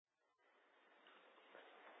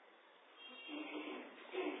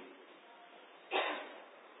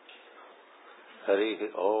హరి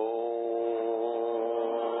ఓం.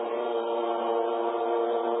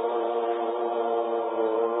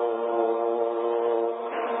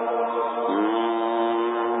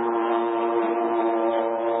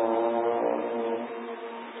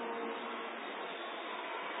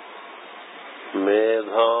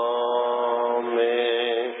 మేధా మే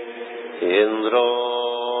ఇంద్రో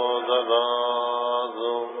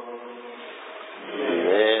దదాతు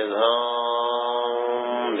మేధా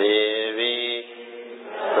దేవి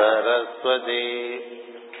సరస్వతి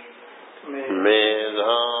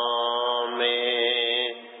మేధా మే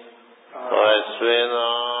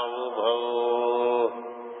అశ్వినావుభౌ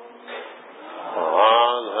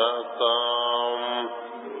ఆధతాం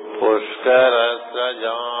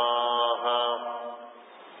పుష్కరస్రజాః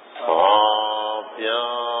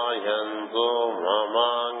ఆప్యాయంతు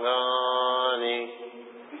మమాంగాని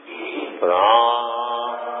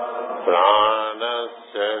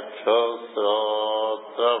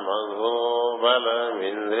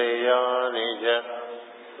ప్రాణశ్చక్షుశ్రోత్రమధోబలమింద్రియాణి చ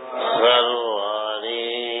సర్వాణి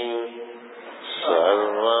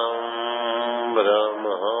సర్వం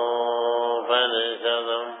బ్రహ్మోపనిషదం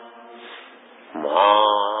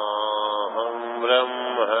మాహం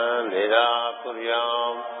బ్రహ్మ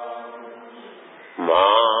నిరాకుర్యాం మా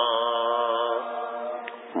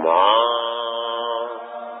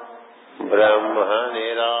బ్రహ్మ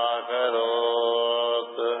నిరాకరోత్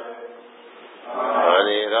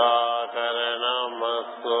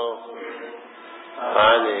అనిరాకరణమస్తు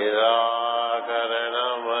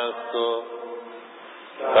అనిరాకరణమస్తు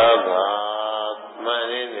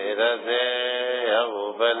తదాత్మని నిరతేయ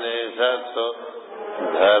ఉపనిషత్తు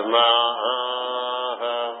ధర్మాః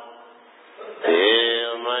ते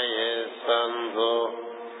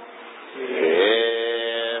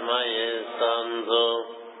मयि सन्तु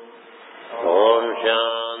ఓం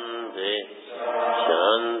శాంతి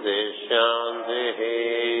శాంతి శాంతి.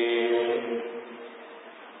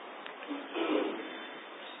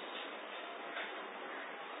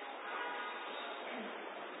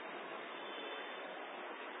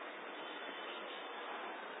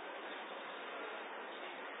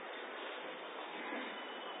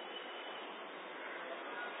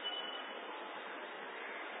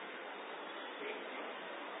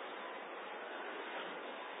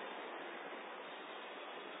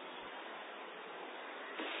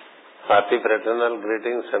 Hearty fraternal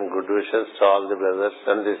greetings and good wishes to all the brothers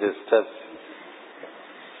and the sisters.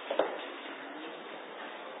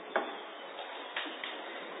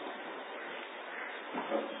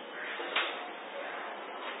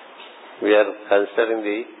 We are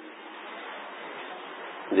considering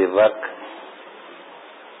the work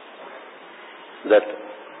that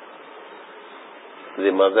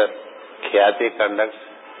the mother Khyati conducts,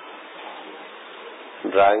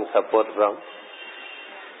 drawing support from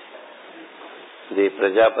the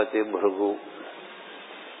Prajapati Bhrugu.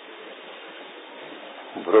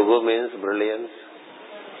 Bhrugu means brilliance.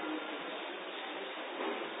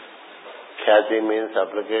 Khyati means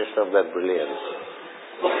application of that brilliance.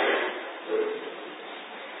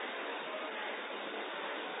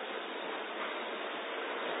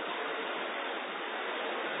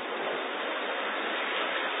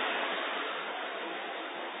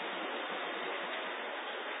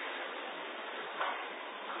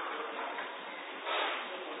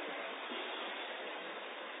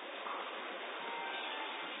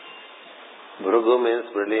 Bhrugu means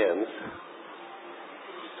brilliance.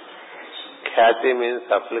 Khyati means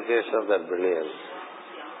application of that brilliance.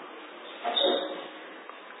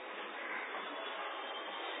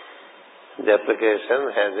 The application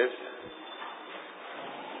has its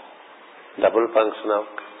double function of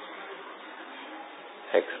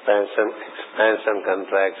expansion,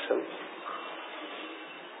 contraction.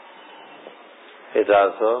 It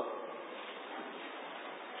also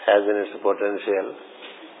has in its potential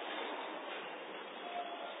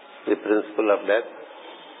the principle of death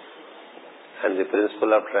and the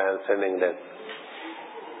principle of transcending death.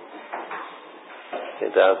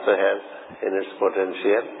 It also has in its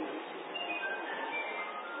potential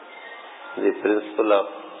the principle of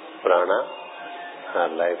prana or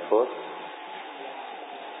life force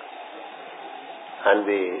and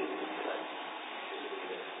the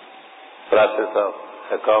process of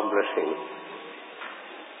accomplishing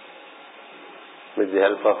with the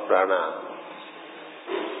help of prana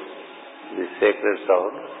the sacred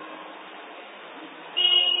sound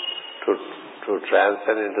to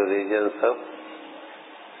transcend into regions of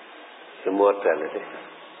immortality.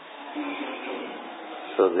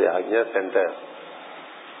 So the Ajna center,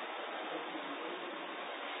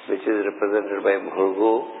 which is represented by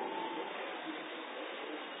Bhrugu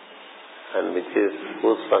and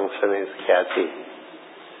whose function is Khyati,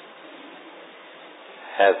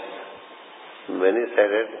 has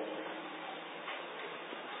many-sided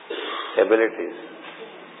abilities.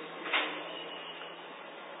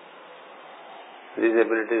 These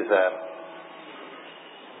abilities are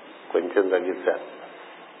కొంచెం తగ్గించాలి.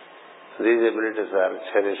 These abilities are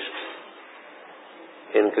cherished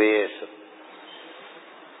in creation,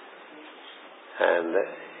 and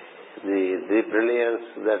the brilliance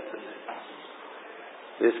that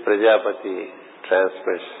this Prajapati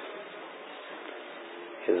transmits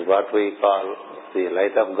is what we call the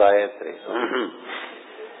light of Gayatri.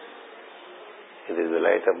 It is the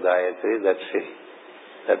light of Gayatri that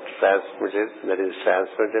is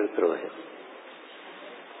transmitted through him.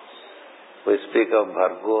 We speak of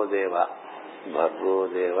Bhargo Deva. Bhargo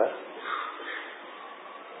Deva.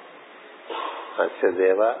 Asya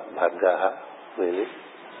Deva Bhargaha, meaning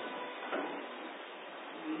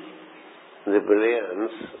the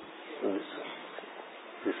brilliance.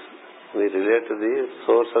 We relate to the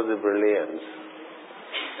source of the brilliance,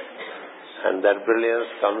 and that brilliance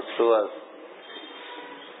comes to us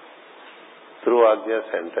through Ajna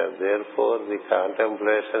Center. Therefore, the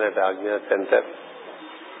contemplation at Ajna Center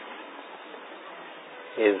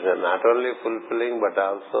is not only fulfilling but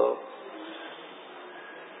also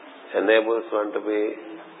enables one to be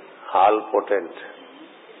all potent.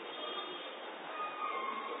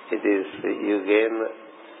 It is, you gain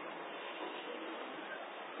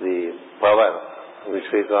the power which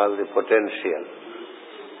we call the potential.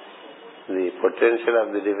 The potential of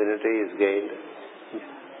the divinity is gained.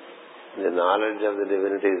 The knowledge of the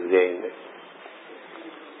divinity is gained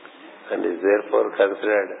and is therefore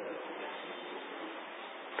considered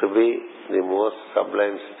to be the most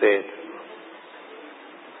sublime state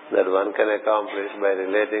that one can accomplish by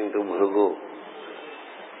relating to Bhrigu.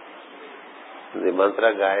 The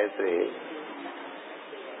mantra Gayatri,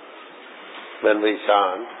 when we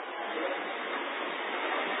chant,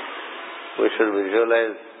 we should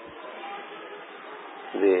visualize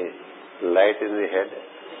the light in the head,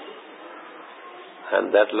 and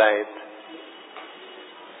that light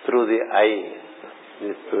through the eye,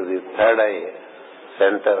 through the third eye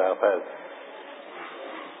center of us,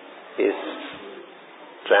 is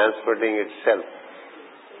transmitting itself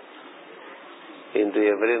into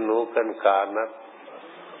every nook and corner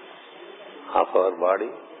of our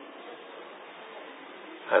body,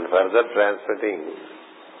 and further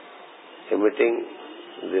emitting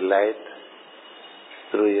the light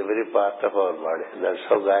through every part of our body. That's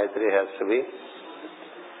how Gayatri has to be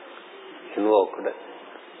invoked.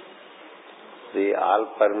 The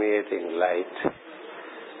all-permeating light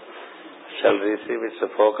shall receive its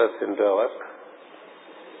focus into our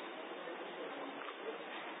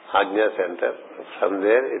Ajna Center. From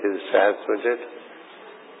there it is transmitted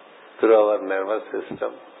through our nervous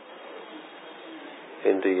system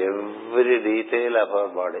into every detail of our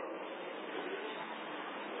body.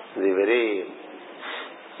 The very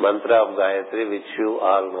mantra of Gayatri, which you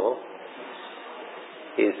all know,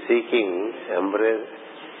 is seeking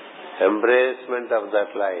embracement of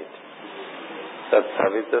that light, that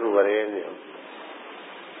Savitur Varenyam,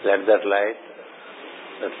 that light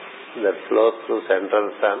that flows through central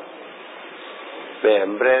sun may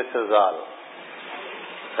embrace us all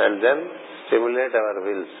and then stimulate our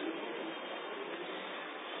wills.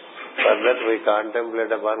 For that we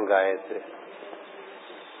contemplate upon Gayatri.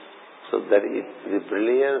 So that the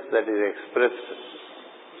brilliance that is expressed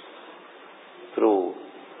through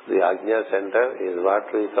the Ajna Center is what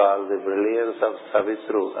we call the brilliance of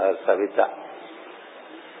Savitru or Savita,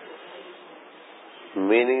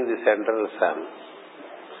 meaning the central sun.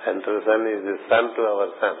 Central sun is the sun to our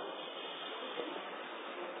sun.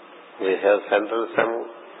 We have central sun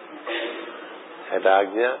at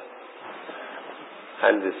Ajna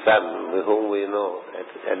and the sun, whom we know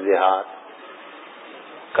at the heart,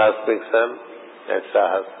 cosmic sun at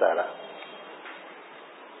Sahasrara.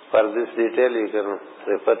 For this detail you can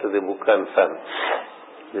refer to the book on sun.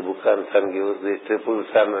 The book on sun gives the triple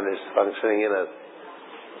sun and its functioning in us.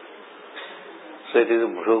 So it is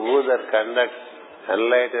Bhrigu that conducts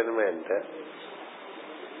enlightenment.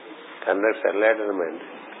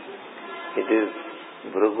 It is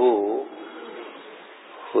Bhrigu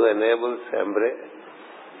who enables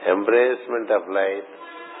embracement of light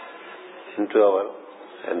into our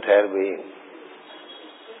entire being.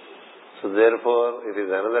 So therefore, it is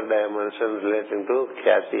another dimension relating to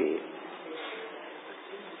Khyati.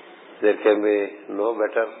 There can be no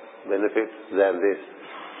better benefit than this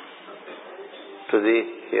to the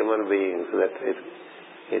human beings, that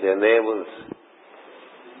it enables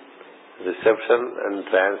reception and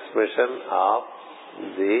transmission of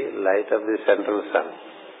the light of the central sun.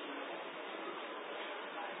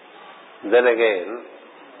 Then again,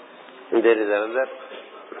 there is another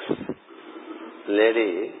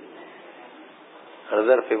lady,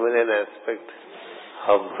 another feminine aspect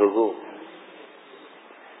of Bhrigu,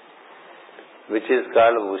 which is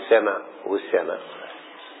called Ushana.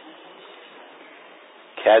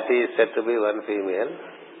 Khyati is said to be one female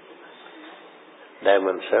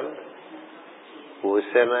dimension.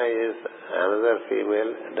 Ushana is another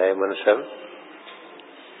female dimension,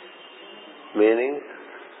 meaning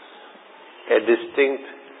a distinct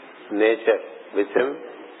nature within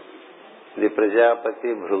the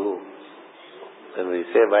Prajapati Bhrigu. When we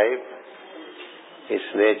say wife,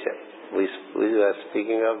 it's nature. We are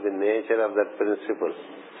speaking of the nature of that principle.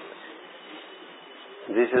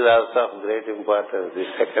 This is also of great importance. The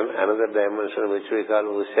second, another dimension which we call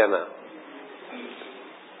Ushana.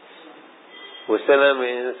 Ushana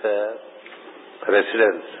means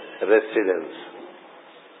residence.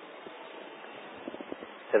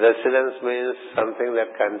 Residence means something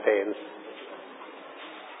that contains,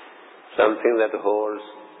 something that holds.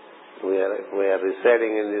 We are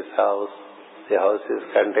residing in this house. The house is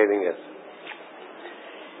containing us.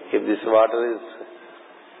 If this water is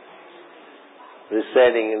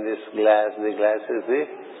residing in this glass, the glass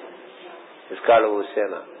is called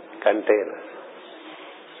Ushana, container.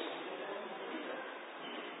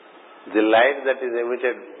 The light that is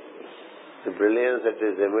emitted, the brilliance that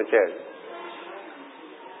is emitted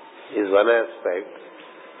is one aspect.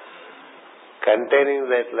 Containing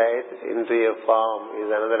that light into a form is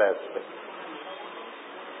another aspect.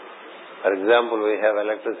 For example, we have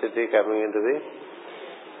electricity coming into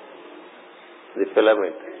the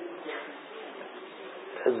filament.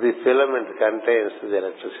 The filament contains the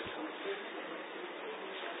electricity.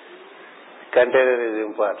 Container is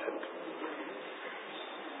important.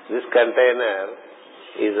 This container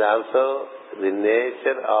is also the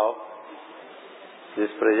nature of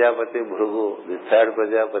this Prajapati Bhrigu, the third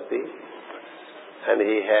Prajapati, and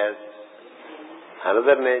he has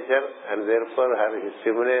another nature, and therefore his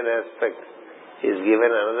feminine aspect is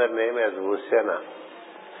given another name as Ushana.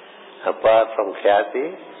 Apart from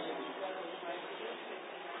Khyati,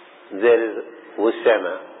 there is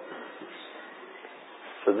Ushana.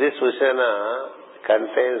 So this Ushana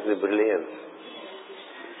contains the brilliance.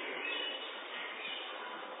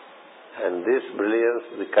 And this brilliance,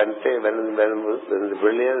 when the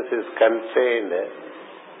brilliance is contained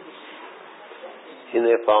in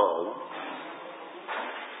a form,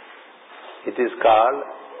 it is called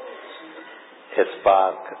a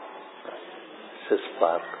spark. It's a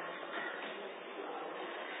spark.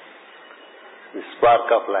 The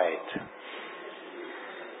spark of light.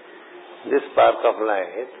 This spark of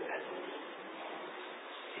light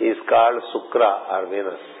is called Shukra or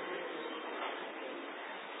Venus.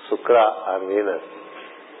 Shukra or Venus.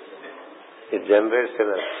 It generates in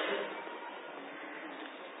us.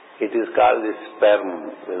 It is called the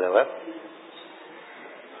sperm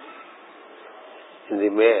in the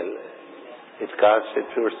male, it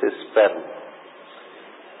constitutes the sperm.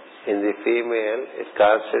 In the female, it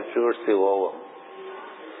constitutes the ovum.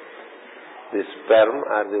 The sperm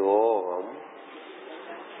or the ovum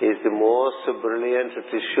is the most brilliant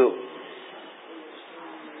tissue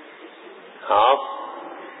of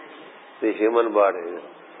the human body.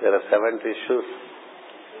 There are 7 tissues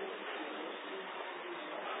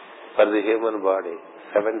for the human body.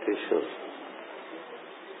 7 tissues.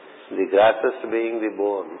 The grossest being the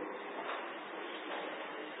bone.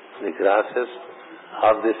 The grossest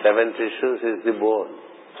of the 7 tissues is the bone.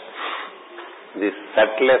 The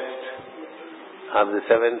subtlest of the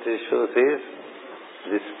 7 tissues is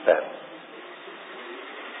the sperm.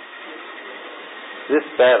 This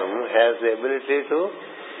sperm has the ability to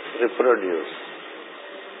reproduce.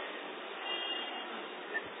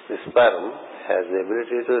 The sperm has the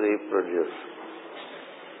ability to reproduce,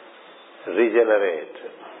 regenerate.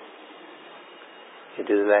 It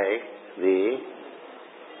is like the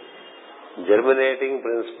germinating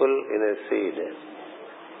principle in a seed.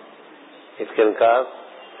 It can cause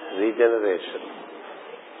regeneration.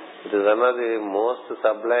 It is one of the most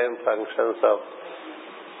sublime functions of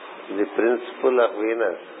the principle of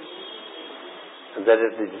Venus, that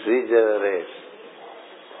it regenerates.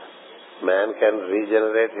 Man can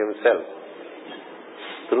regenerate himself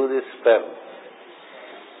through this sperm.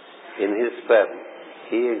 In his sperm,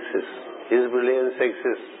 he exists. His brilliance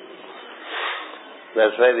exists.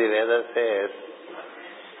 That's why the Veda says,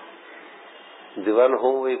 the one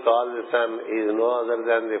whom we call the sun is no other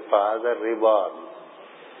than the Father reborn.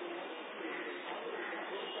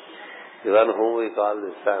 The one whom we call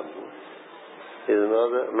the sun is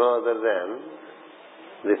no other than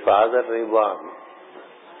the Father reborn.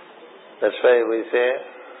 That's why we say,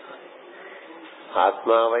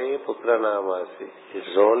 Atmavai Putra Namasi.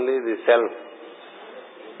 It's only the self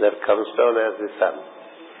that comes down as the Son.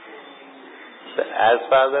 So as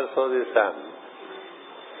Father, so the Son.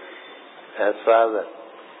 As Father,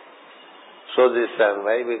 so the Son.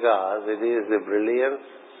 Why? Because it is the brilliance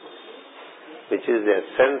which is the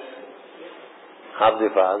essence of the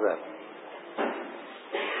Father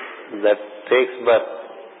that takes birth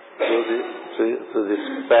to the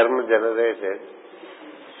sperm generated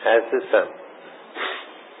as the Son.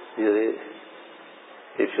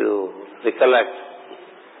 If you recollect,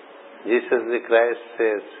 Jesus the Christ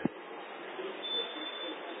says,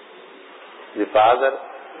 the Father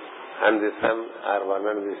and the Son are one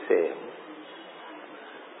and the same.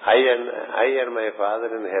 I and my Father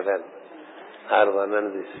in heaven are one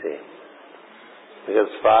and the same. Because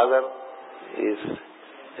Father is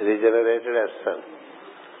regenerated as Son.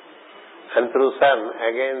 And through Son,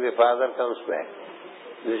 again the Father comes back.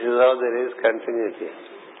 This is how there is continuity.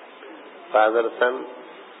 Father, Son,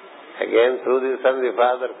 again through the Son the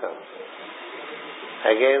Father comes.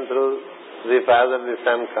 Again through the Father the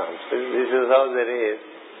Son comes. This is how there is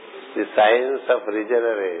the science of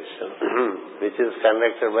regeneration, which is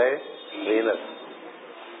conducted by Venus.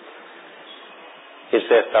 It's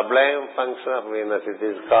a sublime function of Venus. It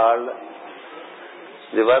is called,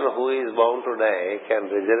 the one who is bound to die can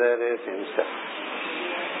regenerate himself.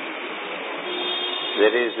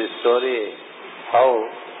 There is the story how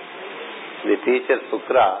the teacher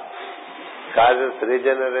Shukra causes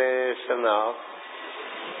regeneration of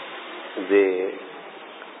the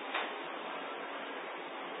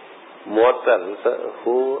mortals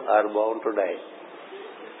who are bound to die.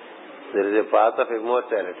 There is a path of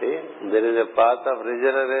immortality. There is a path of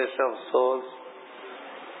regeneration of souls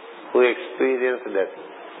who experience death.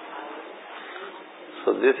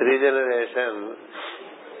 So this regeneration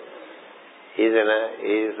is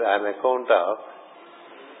an account of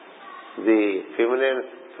the feminine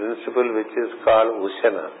principle which is called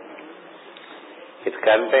Ushana. It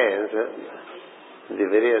contains the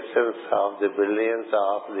very essence of the brilliance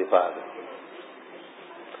of the Father.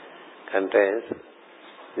 Contains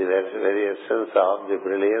the very essence of the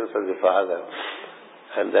brilliance of the Father,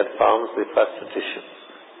 and that forms the first tissue.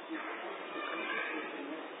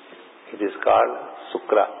 It is called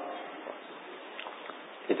Shukra.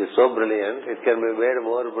 It is so brilliant, it can be made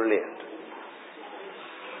more brilliant.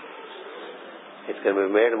 It can be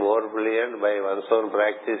made more brilliant by one's own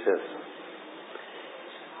practices.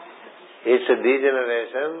 Its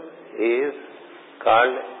degeneration is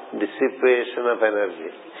called dissipation of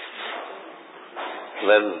energy.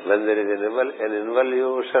 When there is an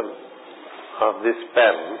involution of the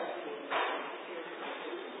sperm,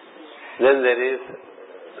 then there is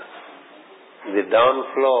the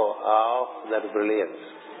downflow of that brilliance.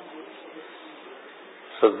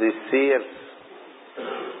 So the seers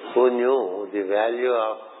who knew the value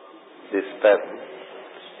of the sperm,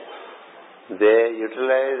 they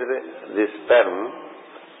utilized the sperm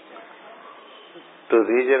to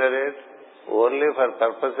regenerate only for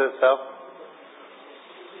purposes of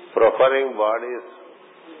proffering bodies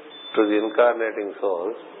to the incarnating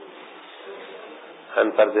souls,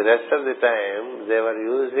 and for the rest of the time they were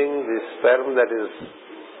using the sperm that is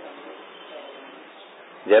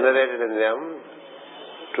generated in them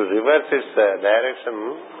to reverse its direction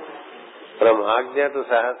from Ajna to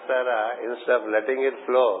Sahasrara instead of letting it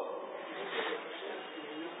flow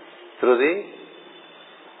through the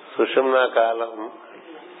Sushumna Kalam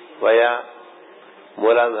via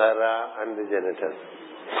Mooladhara and the genitals.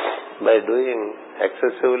 By doing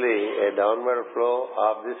excessively a downward flow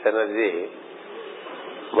of this energy,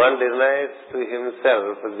 one denies to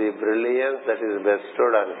himself the brilliance that is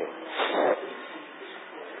bestowed on him.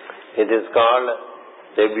 It is called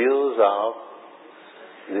abuse of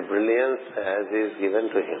the brilliance as is given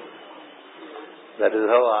to him. That is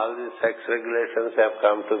how all these sex regulations have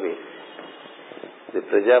come to be. The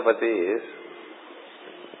Prajapatis,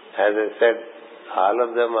 as I said, all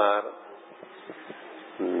of them are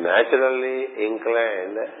naturally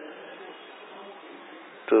inclined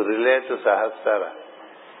to relate to Sahasrara.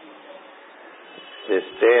 They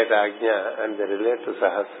stay at Ajna and they relate to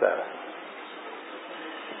Sahasrara.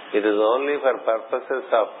 It is only for purposes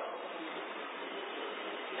of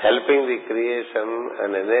helping the creation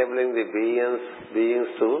and enabling the beings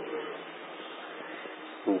to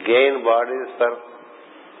gain bodies for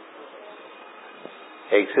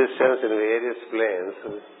existence in various planes.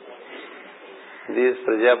 These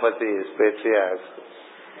Prajapatis, patriarchs,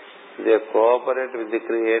 they cooperate with the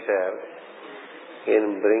Creator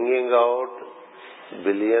in bringing out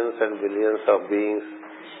billions and billions of beings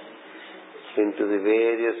into the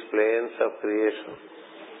various planes of creation.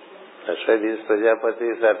 That's why these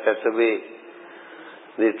Prajapatis are said to be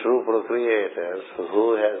the true procreators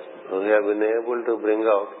who have been able to bring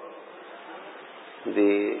out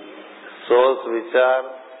the souls which are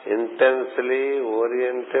intensely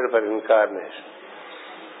oriented for incarnation.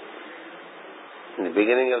 In the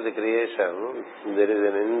beginning of the creation, there is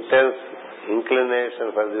an intense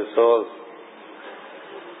inclination for the souls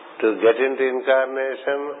to get into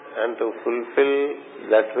incarnation and to fulfill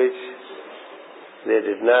that which they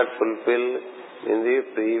did not fulfill in the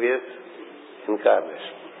previous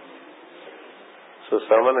incarnation. So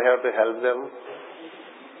someone have to help them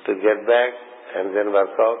to get back and then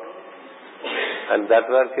work out. And that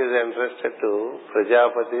work is entrusted to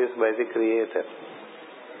Prajapatis by the Creator.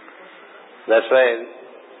 That's why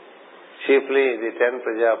chiefly the 10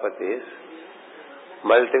 Prajapatis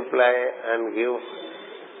multiply and give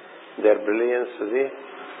their brilliance to the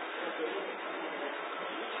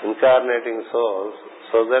incarnating souls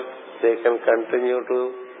so that they can continue to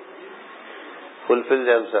fulfill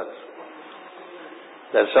themselves.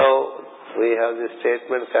 That's how we have the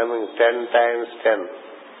statement coming 10 times 10.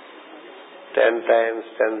 10 times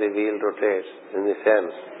 10 the wheel rotates, in the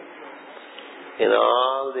sense, in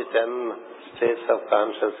all the 10 states of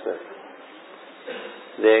consciousness,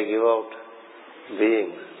 they give out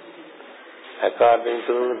beings according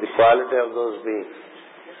to the quality of those beings,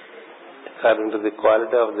 according to the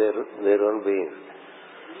quality of their own beings.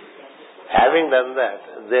 Having done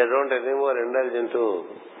that, they don't anymore indulge into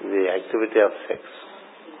the activity of sex.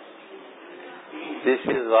 This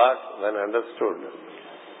is what, when understood,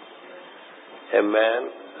 a man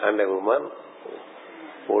and a woman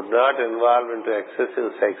would not involve into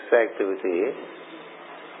excessive sex activity,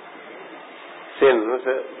 since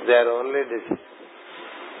they are only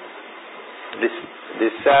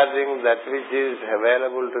discharging that which is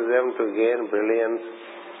available to them to gain brilliance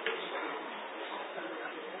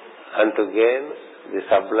and to gain the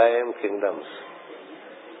sublime kingdoms.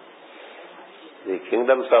 The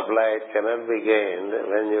kingdoms of light cannot be gained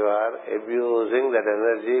when you are abusing that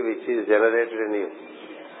energy which is generated in you.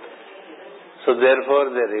 So therefore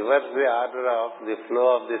they reverse the order of the flow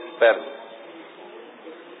of the sperm.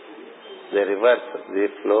 They reverse the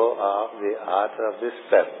flow of the order of the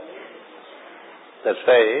sperm. That's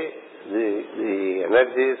why the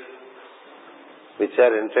energies which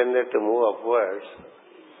are intended to move upwards,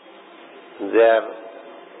 they are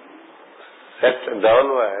set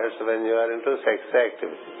downwards when you are into sex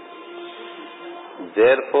activity.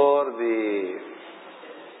 Therefore, the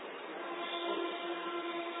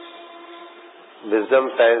wisdom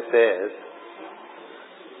science says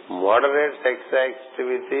moderate sex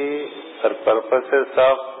activity for purposes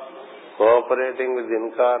of cooperating with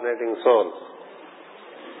incarnating souls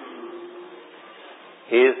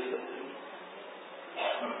is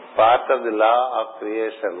part of the law of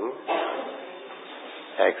creation.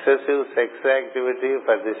 Excessive sex activity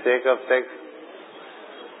for the sake of sex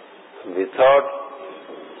without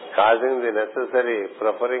causing the necessary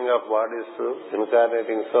proffering of bodies to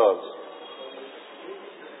incarnating souls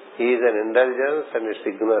is an indulgence and it's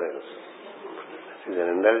ignorance. It is an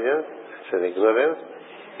indulgence, it's an ignorance.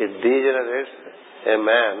 It degenerates a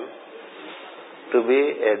man to be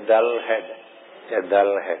a dull head. A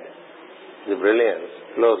dull head. The brilliance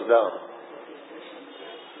flows down.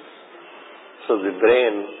 So the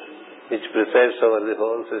brain, which presides over the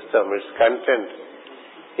whole system, its content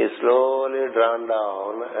is slowly drawn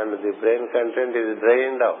down and the brain content is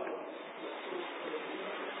drained out.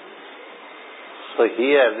 So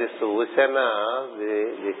here, this Usana,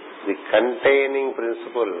 the containing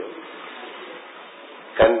principle,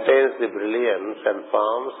 contains the brilliance and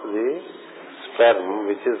forms the sperm,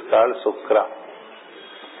 which is called Sukra.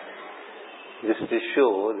 This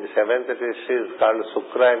tissue, the seventh tissue, is called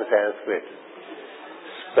Sukra in Sanskrit.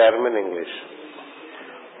 Sperm in English.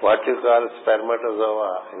 What you call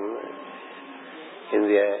spermatozoa in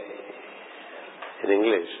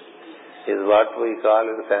English is what we call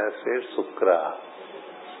in Sanskrit Sukra.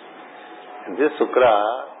 This Sukra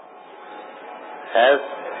has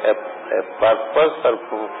a purpose for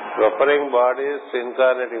proffering bodies to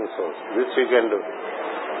incarnating souls. This we can do.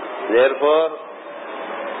 Therefore,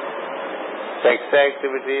 sex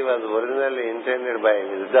activity was originally intended by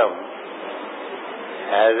wisdom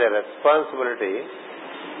as a responsibility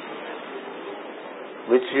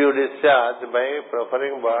which you discharge by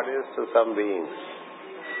proffering bodies to some beings.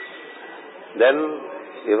 Then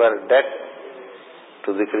your debt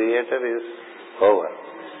to the Creator is over.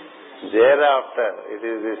 Thereafter, it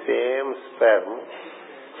is the same sperm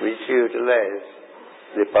which you utilize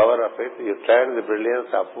the power of it. You turn the brilliance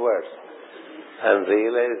upwards and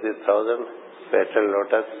realize the 1,000 petal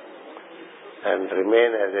lotus and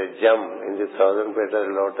remain as a gem in the 1,000 petal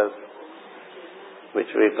lotus,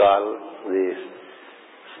 which we call the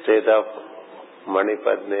state of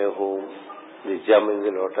Manipadme Hum, the gem in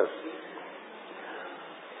the lotus,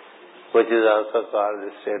 which is also called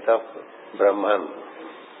the state of Brahman.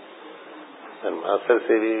 And Master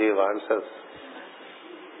CVV wants us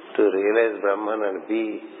to realize Brahman and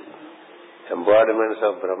be embodiments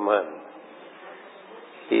of Brahman.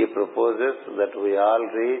 He proposes that we all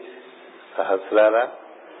reach Sahasrara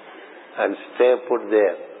and stay put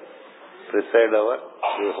there, preside over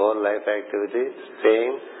the whole life activity,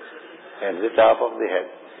 staying at the top of the head.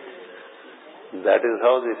 That is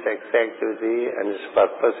how the sex activity and its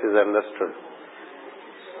purpose is understood.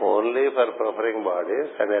 Only for proffering bodies,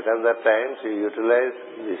 and at other times you utilize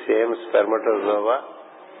the same spermatozoa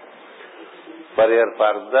for your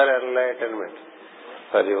further enlightenment.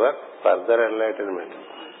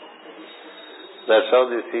 That's how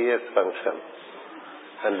the CS function.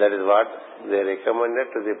 And that is what they recommended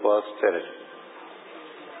to the posterity.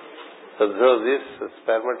 So this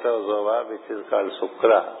spermatozoa, which is called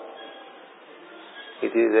Sukra,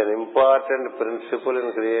 it is an important principle in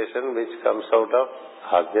creation which comes out of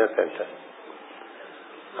Ajna center,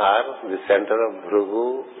 or the center of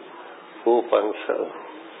Bhrugu,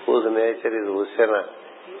 whose nature is Ushana.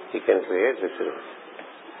 He can create rituals.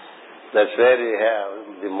 That's where you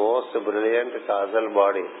have the most brilliant causal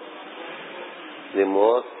body. The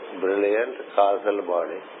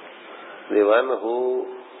one who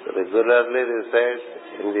regularly resides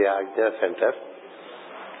in the Ajna center.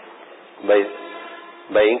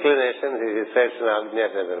 By inclination, he resides in Ajna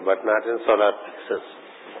center, but not in solar plexus.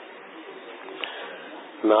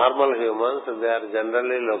 Normal humans, they are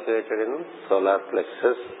generally located in solar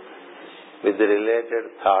plexus with the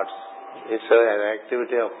related thoughts. It's an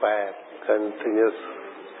activity of fire, continuous.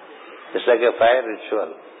 It's like a fire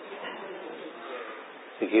ritual.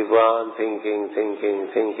 You keep on thinking,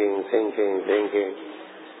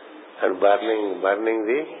 and burning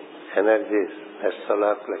the energies. That's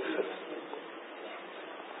solar plexus.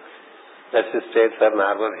 That's the state for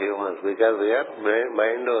normal humans, because we are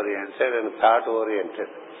mind-oriented and thought-oriented.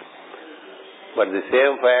 But the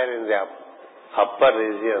same fire in the upper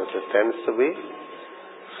regions tends to be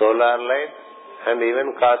solar light and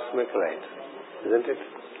even cosmic light, isn't it?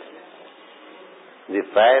 The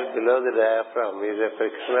fire below the diaphragm is a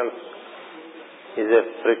frictional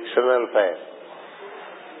fire.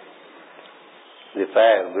 The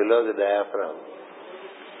fire below the diaphragm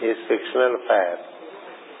is frictional fire.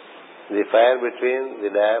 The fire between the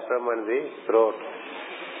diaphragm and the throat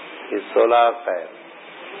is solar fire.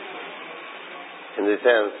 In the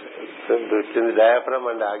sense, between the diaphragm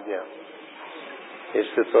and Ajna,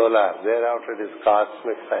 it's the solar. Thereafter it is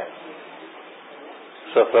cosmic fire.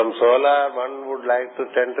 So from solar, one would like to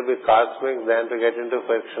tend to be cosmic than to get into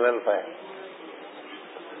frictional fire.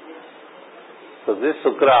 So this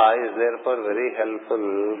Sukra is therefore very helpful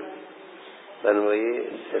when we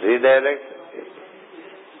redirect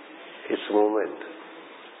its movement.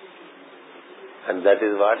 And that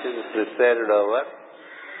is what is prepared over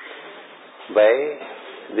by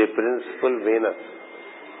the principal Venus.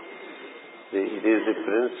 It is the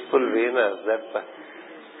principal Venus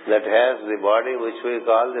that has the body which we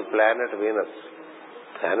call the planet Venus.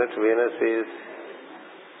 Planet Venus is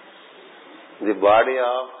the body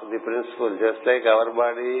of the principle, just like our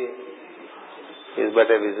body is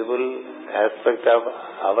but a visible aspect of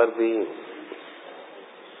our being.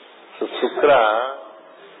 So Sukra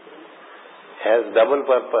has double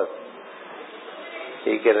purpose.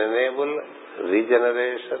 He can enable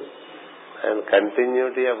regeneration and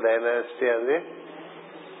continuity of dynasty on the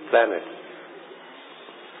planet.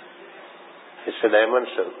 It's a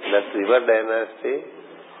dimension that your dynasty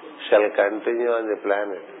shall continue on the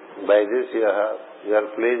planet. By this you are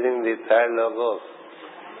pleasing the third Logos.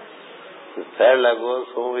 The third Logos,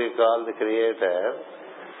 whom we call the Creator,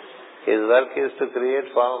 his work is to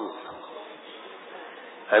create forms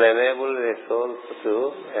and enable the souls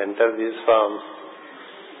to enter these forms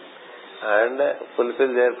and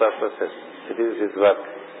fulfill their purposes. It is his work.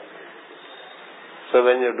 So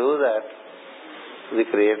when you do that, the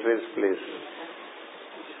Creator is pleased.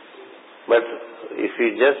 But if you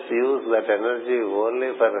just use that energy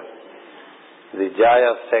only for the joy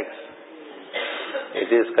of sex, it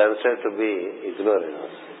is considered to be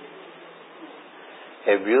ignorance.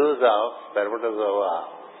 Abuse of spermatozoa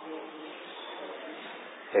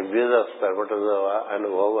and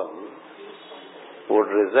ovum would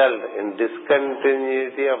result in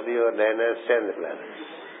discontinuity of your dynasty on the planet.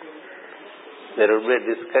 There would be a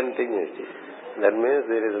discontinuity. That means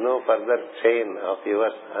there is no further chain of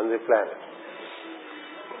yours on the planet.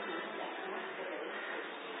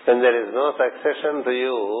 When there is no succession to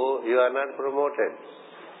you, you are not promoted.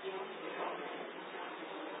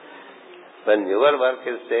 When your work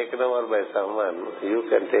is taken over by someone, you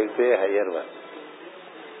can take the higher work.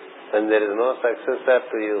 When there is no successor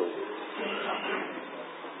to you,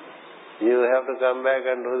 you have to come back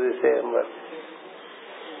and do the same work.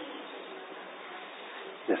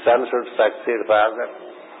 The son should succeed father.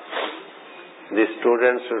 The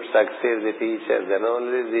student should succeed the teacher. Then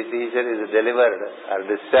only the teacher is delivered or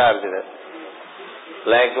discharged.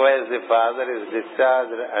 Likewise, the father is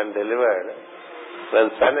discharged and delivered when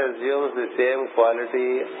son assumes the same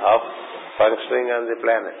quality of functioning on the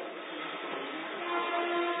planet.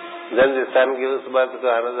 Then the son gives birth to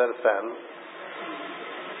another son,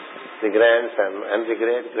 the grandson and the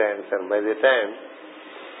great-grandson. By the time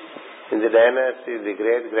in the dynasty the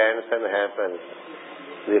great-grandson happens,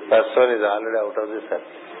 the first one is already out of the sun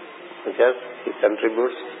because he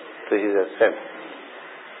contributes to his ascent.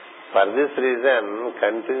 For this reason,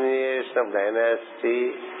 continuation of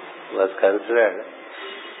dynasty was considered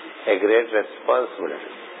a great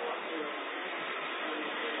responsibility.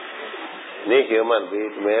 Any human, be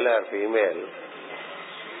it male or female,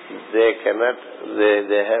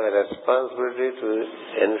 they have a responsibility to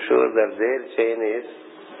ensure that their chain is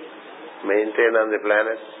maintained on the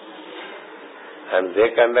planet, and they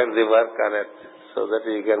conduct the work on it so that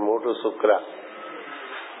you can move to Sukra.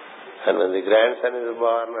 And when the grandson is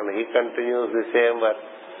born and he continues the same work,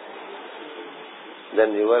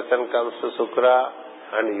 then your son comes to Sukra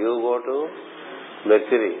and you go to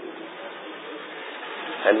Mercury.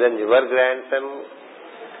 And then your grandson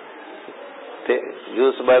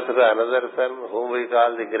gives birth to another son whom we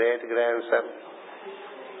call the great-grandson.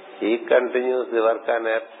 He continues the work on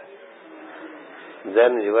earth.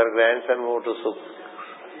 Then your grandson moves to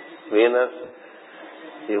Venus,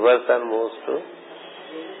 your son moves to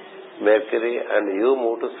Mercury, and you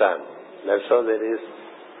move to Sun. That's how there is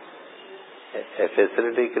a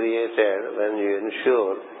facility created when you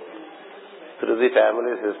ensure through the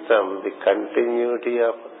family system the continuity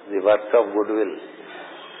of the work of goodwill.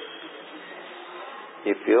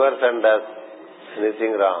 If your son does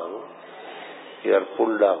anything wrong, you are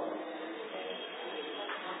pulled down.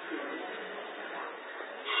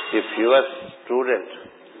 If your student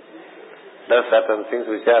does certain things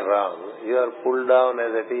which are wrong, you are pulled down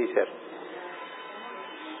as a teacher.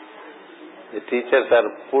 The teachers are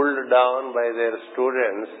pulled down by their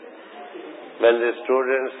students when the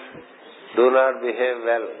students do not behave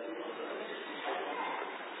well.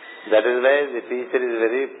 That is why the teacher is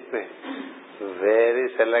very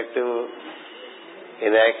selective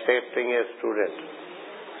in accepting a student.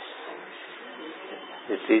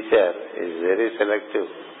 The teacher is very selective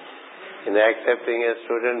in accepting a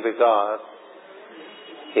student because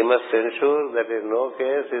he must ensure that in no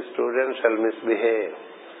case his student shall misbehave.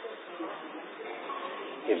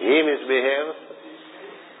 If he misbehaves,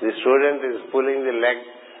 the student is pulling the leg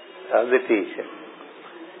of the teacher.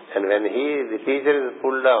 And when the teacher is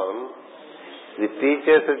pulled down, the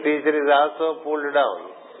teacher is also pulled down.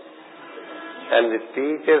 And the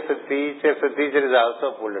teacher is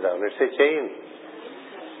also pulled down. It's a chain.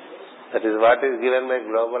 That is what is given by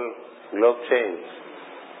globe change.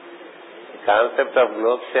 The concept of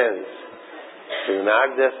globe change is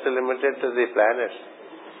not just limited to the planet.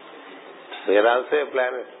 We are also a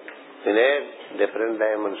planet in a different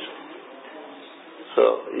dimension. So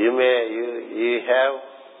you have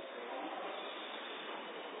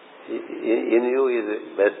in you is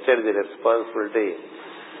vested the responsibility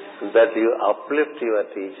that you uplift your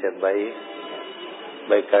teacher by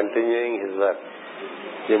continuing his work.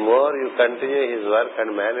 The more you continue his work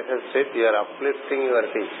and manifest it, you are uplifting your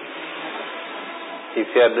teacher. If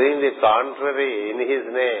you are doing the contrary in his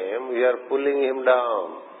name, you are pulling him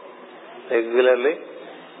down. Regularly,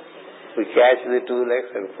 we catch the two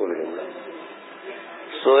legs and pull him down.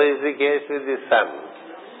 So is the case with the son.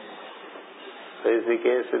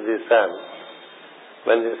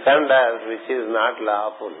 When the son does which is not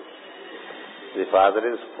lawful, the father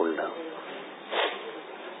is pulled down.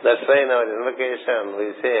 That's why in our invocation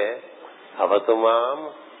we say, Avatu Mam,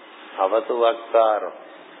 Avatu Vaktaram.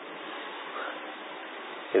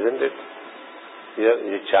 Isn't it?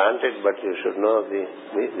 You chant it, but you should know the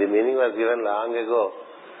meaning was given long ago,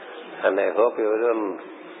 and I hope everyone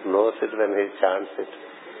knows it when he chants it.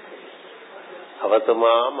 Avatu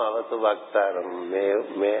Mam, Avatu Vaktaram.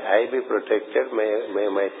 May I be protected,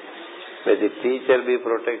 may the teacher be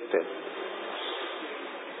protected.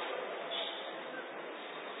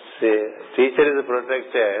 See, teacher is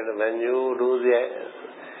protected when you do the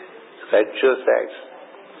righteous acts.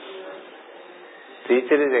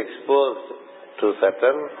 Teacher is exposed to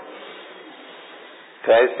certain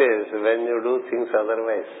Christ says, when you do things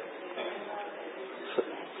otherwise. So,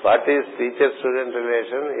 what is teacher-student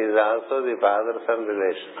relation is also the father-son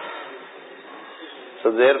relation. So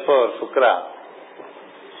therefore, Shukra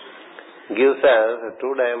gives us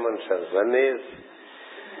two dimensions. One is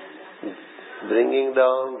bringing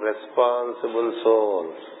down responsible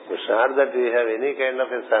souls. It's not that we have any kind of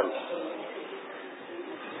a son.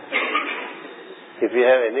 If you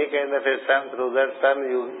have any kind of a son, through that son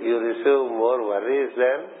you receive more worries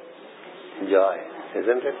than joy,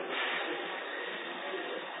 isn't it?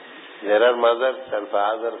 There are mothers and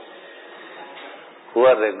fathers who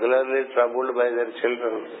are regularly troubled by their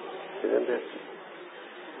children, isn't it?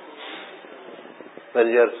 When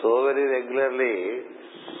you are so very regularly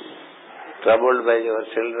troubled by your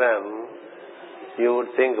children, you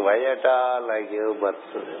would think, why at all I gave birth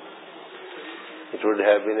to them? It would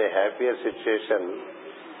have been a happier situation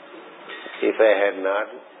if I had not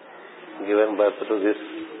given birth to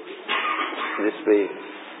this being.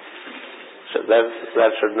 So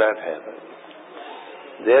that should not happen.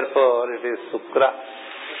 Therefore, it is Shukra,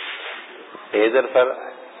 either for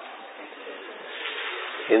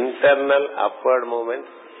internal upward movement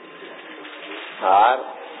or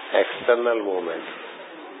external movement.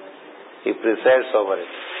 He presides over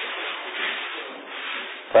it.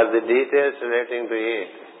 For the details relating to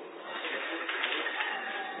it,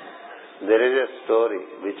 there is a story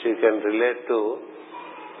which you can relate to,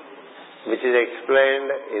 which is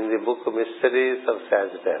explained in the book Mysteries of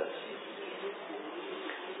Sagittarius.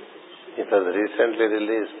 It was recently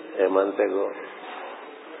released a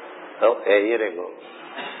year ago.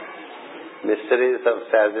 Mysteries of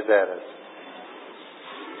Sagittarius.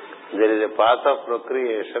 There is a path of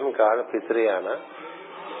procreation called Pitriyana.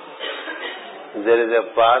 There is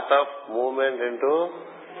a path of movement into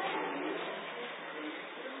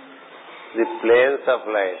the planes of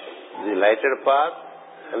light, the lighted path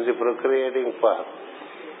and the procreating path.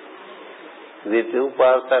 The two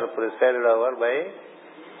paths are presided over by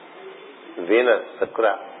Venus,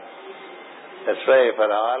 Shukra. That's why for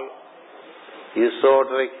all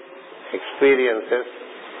esoteric experiences,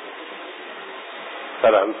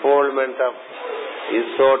 for unfoldment of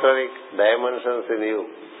esoteric dimensions in you,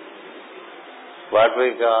 what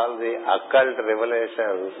we call the occult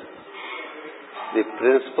revelations, the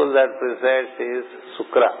principle that presides is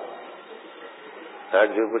Shukra, not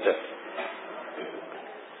Jupiter.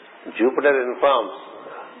 Jupiter informs,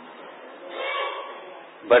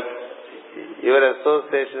 but your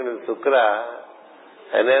association with Shukra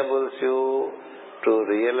enables you to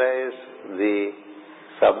realize the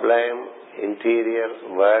sublime interior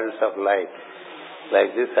worlds of light,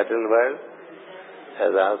 like this subtle world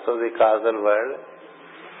as also the causal world,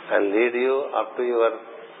 and lead you up to your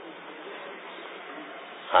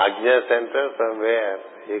Ajna center, from where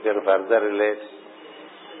you can further relate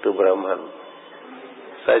to Brahman.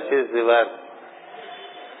 Such is the work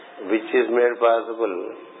which is made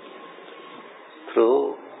possible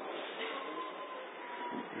through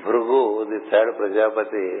Bhrigu, the third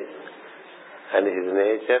Prajapati, and his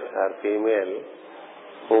nature or female,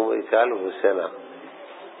 whom we call Ushana.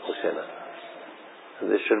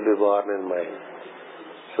 This should be borne in mind.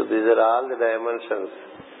 So these are all the dimensions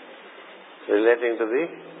relating to the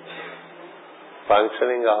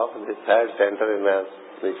functioning of the third center in us,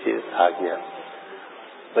 which is Ajna.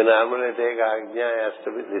 We normally take Ajna as to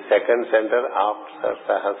be the second center after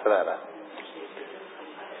Sahasrara.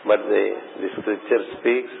 But the scripture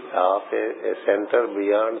speaks of a center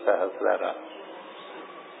beyond Sahasrara,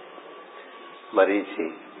 Marichi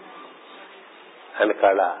and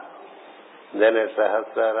Kala. Then at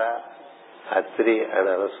Sahasrara, Atri and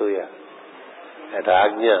Anasuya. At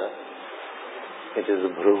Ajna, it is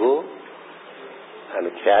Bhrigu and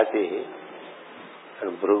Khyati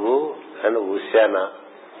and Bhrigu and Ushana.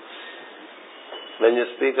 When you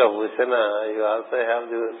speak of Ushana, you also have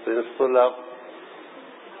the principle of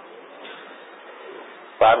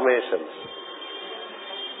formation.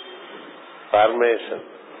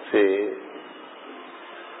 See,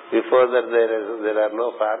 before that there are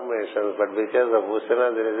no formations, but because of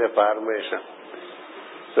Ushana there is a formation.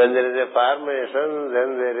 When there is a formation, then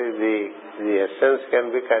there is the essence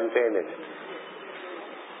can be contained in it.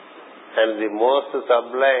 And the most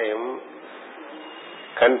sublime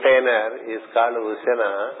container is called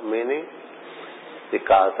Ushana, meaning the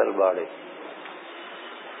causal body.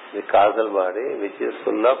 The causal body, which is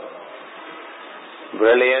full of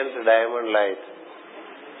brilliant diamond light.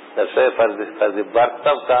 That's why for the birth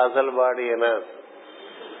of causal body in us,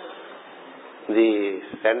 the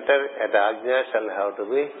center at Ajna shall have to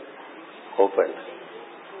be opened.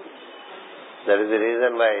 That is the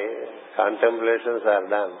reason why contemplations are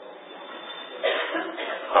done.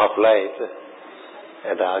 of light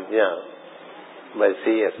at Ajna by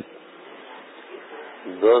seers.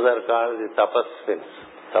 Those are called the tapasvins.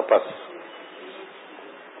 Tapas.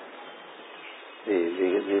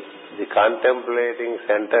 The contemplating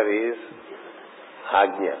center is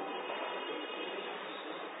Ajna.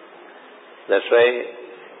 That's why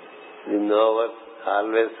the knowers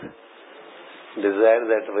always desire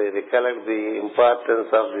that we recollect the importance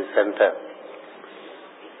of the center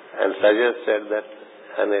and suggested that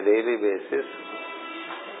on a daily basis,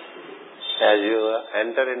 as you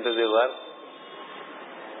enter into the work,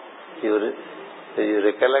 you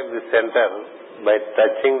recollect the center by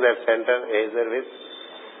touching that center either with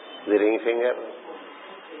the ring finger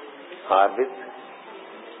or with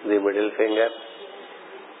the middle finger,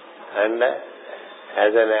 and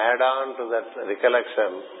as an add-on to that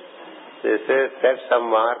recollection, they say set some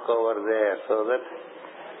mark over there so that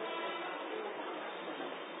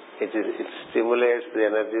it stimulates the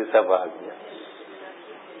energies of Ajna.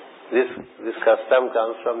 This custom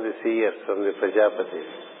comes from the seers, from the Prajapatis,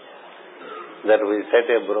 that we set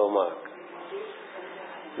a brow mark.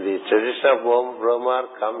 The tradition of brow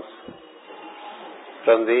mark comes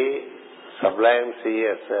from the sublime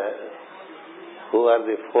seers, who are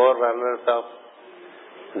the forerunners of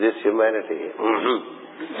this humanity.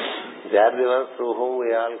 They are the ones through whom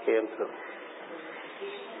we all came through.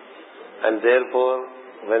 And therefore,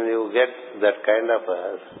 when you get that kind of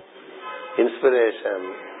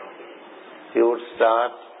inspiration, you would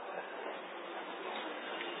start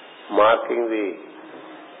marking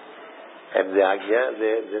at the Ajna.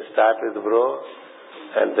 They start with brow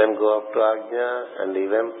and then go up to Ajna, and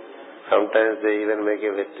even sometimes they even make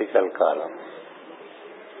a vertical column.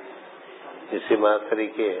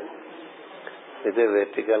 Isimasarike with a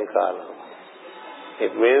vertical column.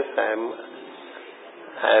 It means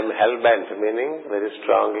I am hell-bent, meaning very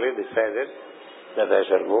strongly decided that I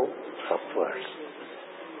shall move upwards.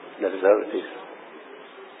 That is how it is.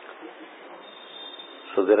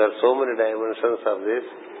 So there are so many dimensions of this.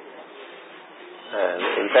 And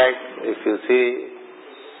in fact, if you see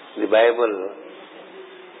the Bible,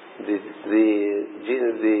 the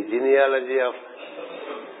genealogy of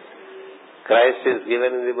Christ is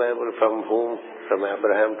given in the Bible from whom? From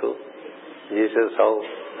Abraham to Jesus, how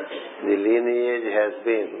the lineage has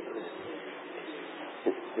been.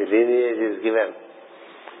 The lineage is given.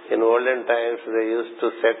 In olden times, they used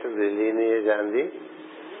to set the lineage on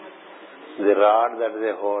the rod that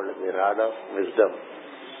they hold, the rod of wisdom.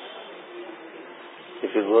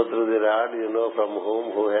 If you go through the rod, you know from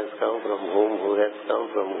whom who has come, from whom who has come,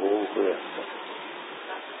 from whom who has come.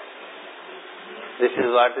 This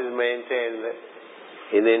is what is maintained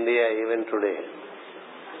in India even today.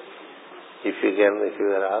 If you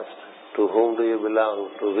are asked, to whom do you belong?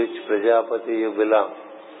 To which Prajapati you belong?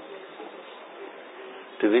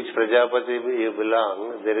 To which Prajapati you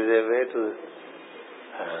belong, there is a way to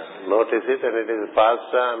notice it, and it is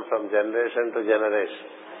passed on from generation to generation.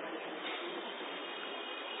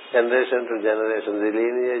 Generation to generation, the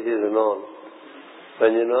lineage is known.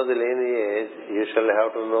 When you know the lineage, you shall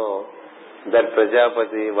have to know that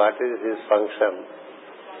Prajapati, what is his function,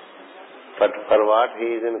 but for what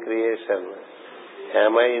he is in creation.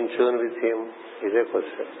 Am I in tune with him? Is a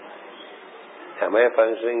question. Am I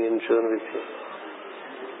functioning in tune with him?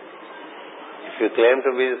 If you claim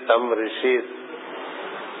to be some rishis,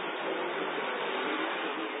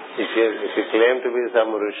 if you claim to be some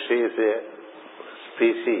rishis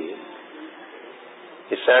species,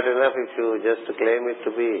 it's not enough if you just claim it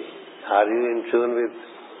to be. Are you in tune with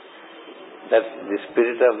that? The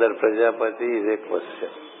spirit of that Prajapati is a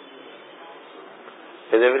question.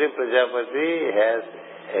 Because every Prajapati has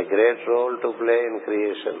a great role to play in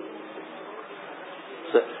creation.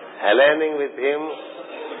 So, aligning with him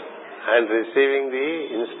and receiving the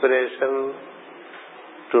inspiration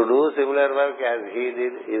to do similar work as he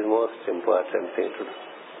did is most important thing to do.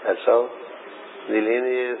 That's how the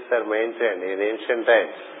lineages are maintained in ancient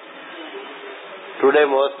times. Today,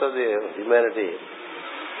 most of the humanity,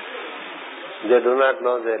 they do not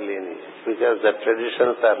know their lineage because the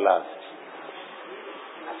traditions are lost.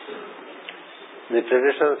 The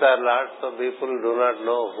traditions are lost, so people do not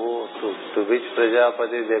know to which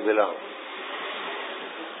Prajapati they belong.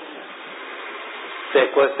 So a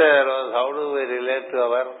question arose, how do we relate to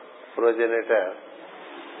our progenitor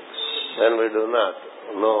when we do not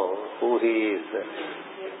know who he is?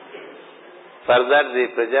 For that, the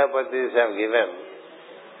Prajapatis have given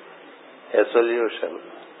a solution.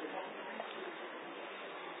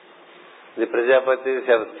 The Prajapatis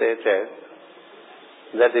have stated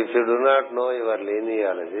that if you do not know your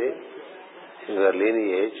lineage,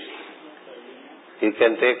 you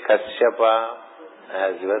can take Kashyapa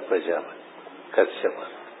as your Prajapati, Kashyapa.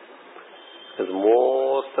 Because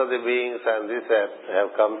most of the beings on this earth have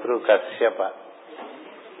come through Kashyapa.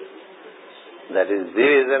 That is the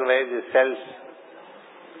reason why the cells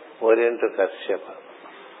orient to Kashyapa.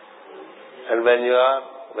 And when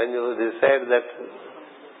you decide that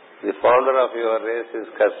the founder of your race is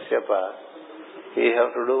Kashyapa, you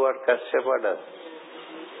have to do what Kashyapa does.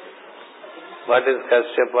 What is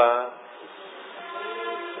Kashyapa?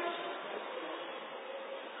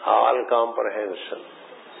 All comprehension.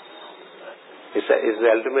 It's the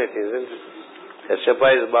ultimate, isn't it? Kashyapa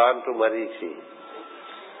is born to Marichi.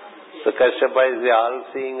 So Kashyapa is the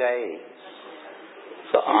all-seeing eye.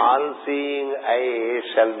 So all-seeing eye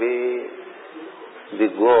shall be the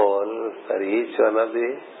goal for each one of the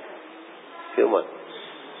human.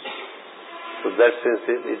 So that since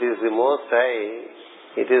it is the most high,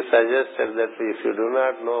 it is suggested that if you do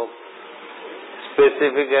not know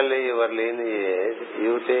specifically your lineage,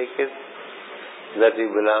 you take it that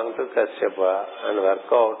you belong to Kashyapa and work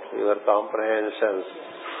out your comprehensions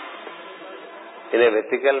in a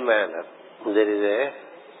vertical manner. There is a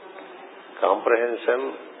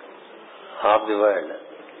comprehension of the world,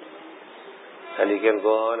 and you can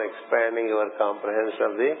go on expanding your comprehension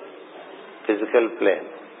of the physical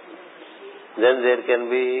plane. Then there can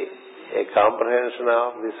be a comprehension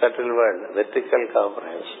of the subtle world, vertical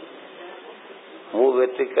comprehension. Move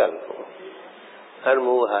vertical and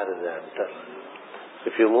move horizontal.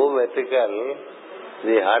 If you move vertical,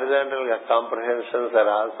 the horizontal comprehensions are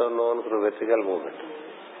also known through vertical movement.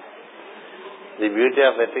 The beauty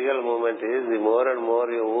of vertical movement is the more and more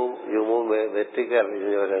you move vertical in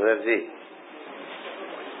your energy,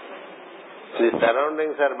 the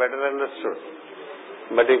surroundings are better understood.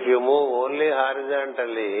 But if you move only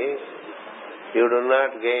horizontally, you do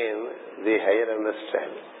not gain the higher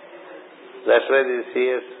understanding. That's why the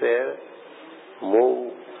CS say,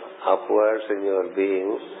 move upwards in your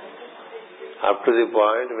being up to the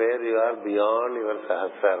point where you are beyond your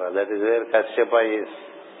Sahasrara. That is where Kashyapa is.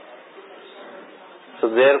 So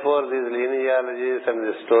therefore these genealogies and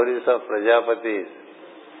the stories of Prajapatis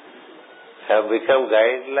have become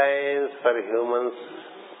guidelines for humans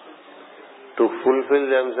to fulfill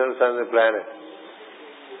themselves on the planet.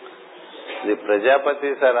 The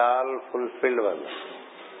Prajapatis are all fulfilled ones.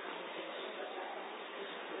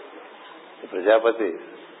 The Prajapatis,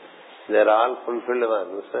 they are all fulfilled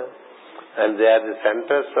ones, and they are the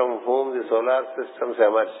centers from whom the solar systems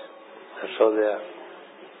emerge. So they are.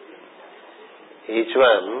 Each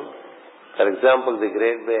one, for example, the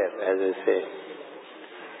Great Bear, as I say,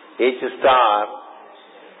 each star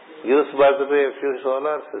gives birth to a few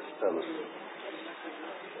solar systems.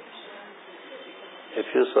 A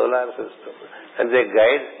few solar systems. And they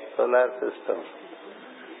guide solar systems.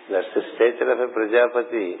 That's the stature of a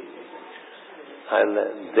Prajapati. And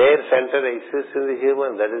their center exists in the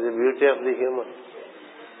human. That is the beauty of the human.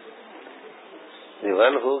 The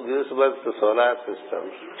one who gives birth to solar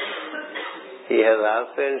systems, he has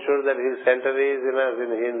also ensured that his center is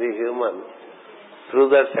in the human. Through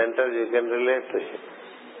that center you can relate to him.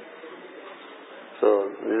 So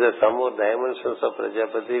these are some more dimensions of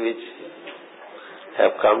Prajapati which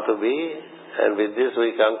have come to be, and with this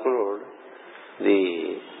we conclude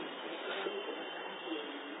the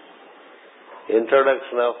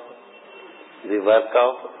introduction of the work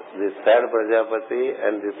of the third Prajapati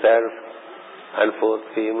and the third and fourth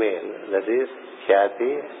female, that is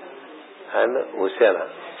Khyati and Ushana.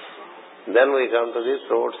 Then we come to the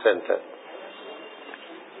throat center.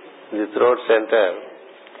 The throat center,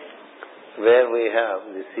 where we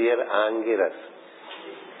have the seer Angiras.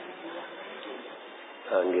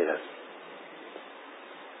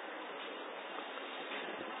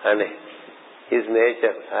 And his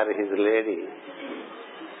nature or his lady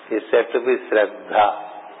is said to be Shraddha.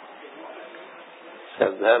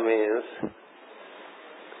 Shraddha means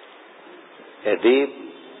a deep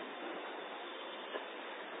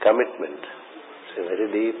commitment. It's a very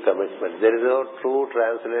deep commitment. There is no true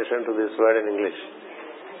translation to this word in English.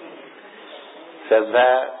 Shraddha,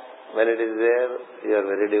 when it is there, you are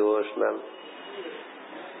very devotional.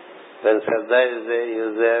 When Shraddha is there,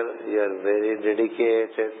 you are very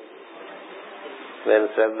dedicated. When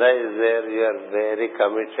Shraddha is there, you are very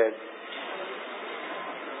committed.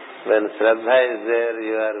 When Shraddha is there,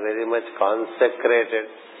 you are very much consecrated.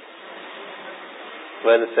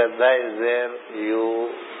 When Shraddha is there,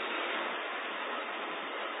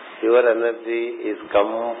 your energy is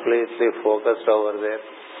completely focused over there.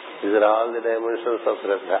 These are all the dimensions of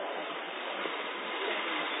Shraddha.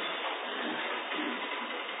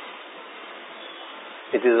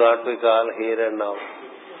 It is what we call here and now.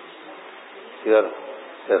 You are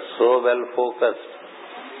so well focused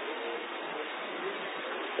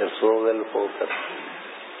They're so well focused.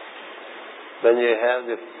 When you have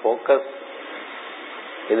the focus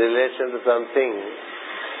in relation to something,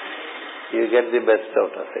 you get the best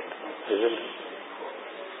out of it, isn't it?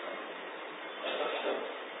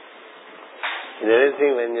 In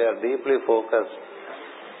anything, when you are deeply focused,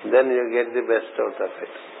 then you get the best out of it.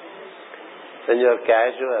 When you are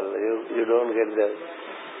casual, you don't get the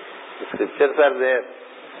scriptures are there,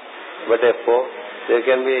 but there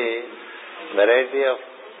can be variety of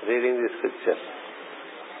reading the scripture.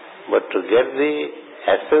 But to get the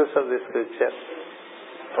essence of the scripture,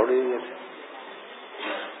 how do you get it?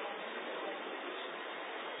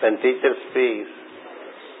 When teacher speaks,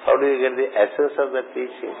 how do you get the essence of the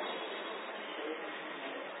teaching?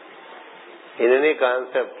 In any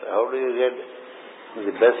concept, how do you get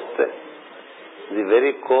the best, the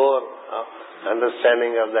very core of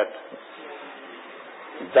understanding of that?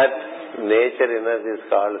 That nature in us is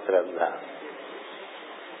called Shraddha.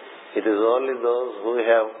 It is only those who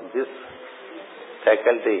have this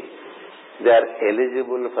faculty, they are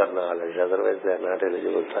eligible for knowledge. Otherwise, they are not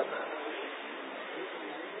eligible for knowledge.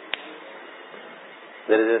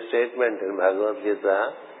 There is a statement in Bhagavad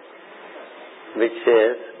Gita which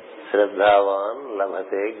says, Shraddhavan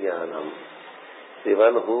labhate jnanam. The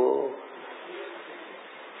one who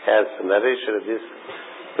has nourished this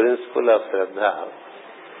principle of Shraddha,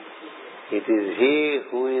 it is he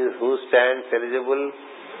who stands eligible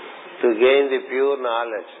to gain the pure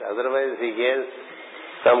knowledge. Otherwise, he gains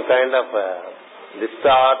some kind of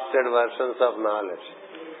distorted versions of knowledge.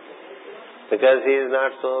 Because he is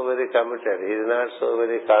not so very committed, he is not so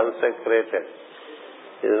very consecrated,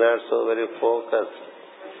 he is not so very focused,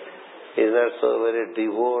 he is not so very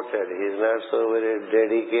devoted, he is not so very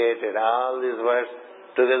dedicated. All these words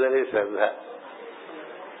together is Shraddha.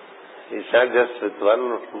 It's not just with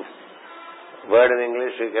one word in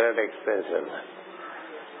English you cannot explain Shraddha.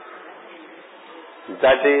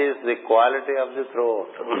 That is the quality of the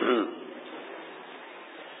throat.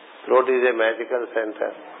 Throat is a magical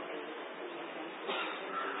center.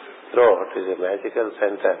 Throat is a magical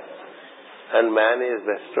center, and man is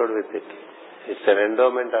bestowed with it. It's an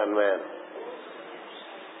endowment on man.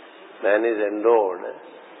 Man is endowed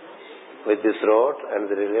with the throat and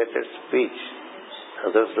the related speech.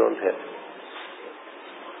 Others don't have it.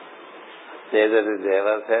 Neither the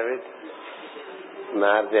devas have it,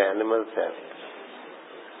 nor the animals have it.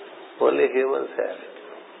 Only humans have it.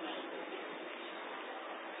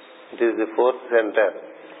 It is the fourth center,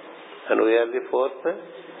 and we are the fourth.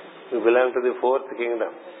 We belong to the fourth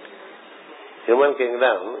kingdom. Human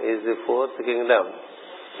kingdom is the fourth kingdom,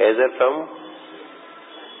 either from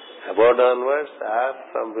above downwards or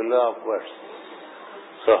from below upwards.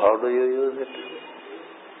 So how do you use it?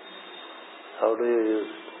 How do you use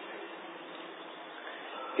it?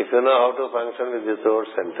 If you know how to function with the throat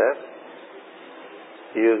center,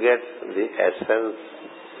 you get the essence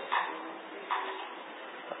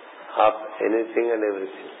of anything and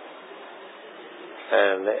everything.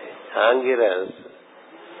 And Angiras,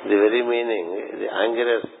 the very meaning, the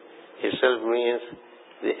Angiras itself means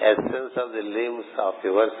the essence of the limbs of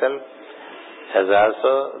yourself, as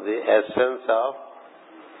also the essence of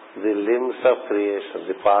the limbs of creation,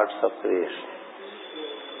 the parts of creation.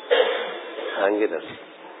 Angiras.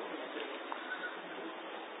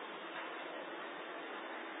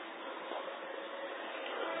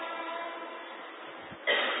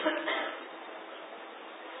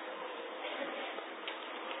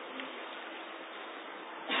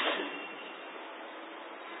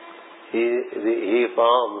 He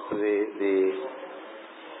forms the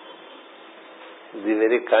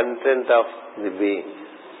very content of the being.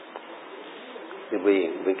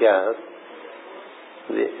 Because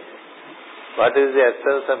what is the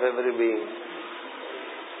essence of every being?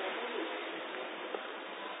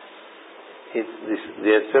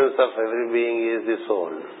 The essence of every being is the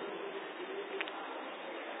soul.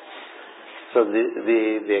 So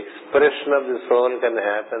the expression of the soul can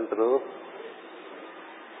happen through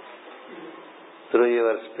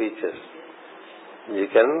your speeches. You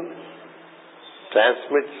can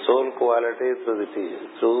transmit soul quality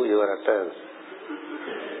through your utterance.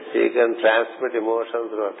 You can transmit emotion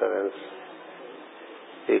through utterance.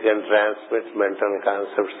 You can transmit mental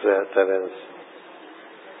concepts through utterance.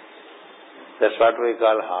 That's what we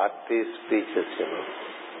call hearty speeches,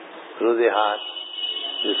 Through the heart,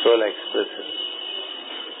 the soul expresses.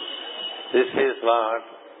 This is what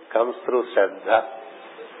comes through Shraddha.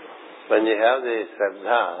 When you have the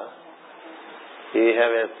Shraddha, you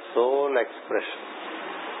have a soul expression.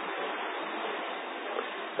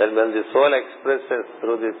 Then when the soul expresses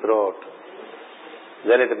through the throat,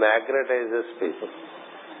 then it magnetizes people.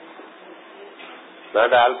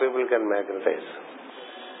 Not all people can magnetize.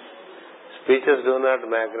 Speeches do not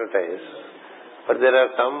magnetize, but there are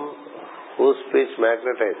some whose speech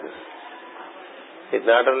magnetizes. It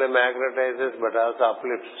not only magnetizes but also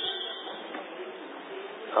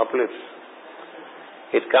uplifts.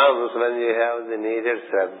 It comes when you have the needed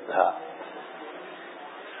Shraddha.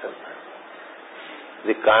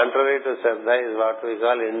 The contrary to Shraddha is what we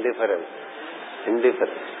call indifference.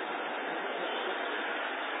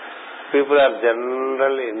 People are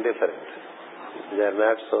generally indifferent. They are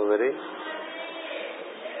not so very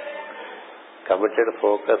committed,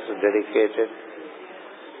 focused, dedicated.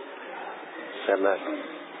 They are not.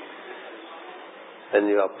 When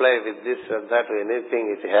you apply with this Shraddha to anything,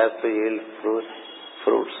 it has to yield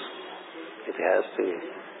fruits. It has to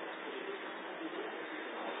yield.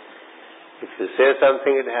 If you say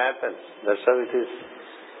something, it happens. That's how it is.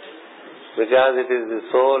 Because it is the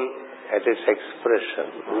soul at its expression.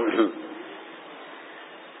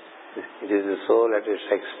 It is the soul at its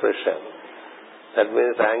expression. That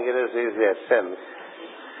means Angiras is the essence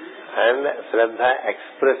and Shraddha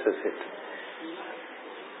expresses it.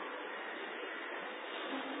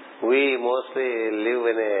 We mostly live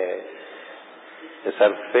in a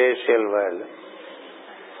superficial world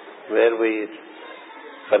where we,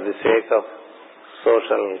 for the sake of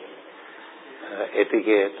social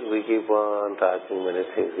etiquette, we keep on talking many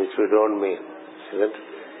things which we don't mean, isn't it?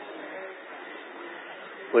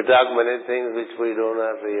 We talk many things which we do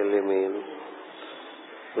not really mean.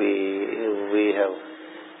 We have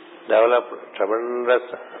developed tremendous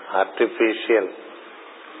artificial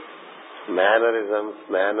mannerisms,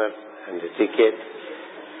 manners and etiquette,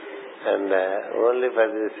 and only for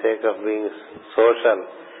the sake of being social,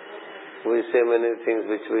 we say many things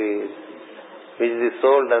which the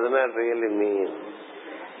soul does not really mean.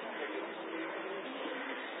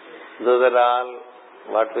 Those are all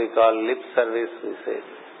what we call lip service, we say.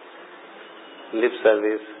 Lip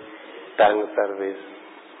service, tongue service.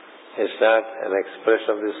 It's not an expression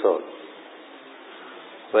of the soul.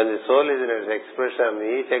 When the soul is in its expression,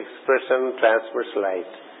 each expression transmits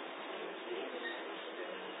light.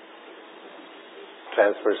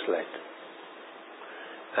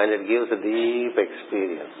 And it gives a deep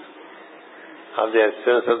experience of the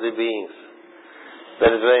essence of the beings.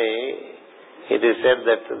 That is why it is said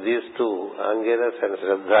that these two, Angiras and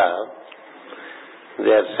Shraddha,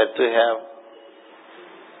 they are said to have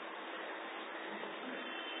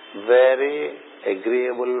very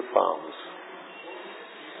agreeable forms.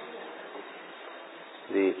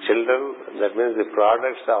 The children, that means the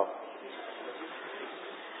products of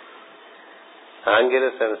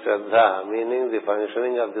Angiras and Shraddha, meaning the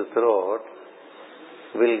functioning of the throat,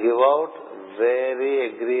 will give out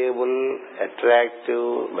very agreeable,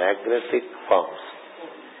 attractive, magnetic forms.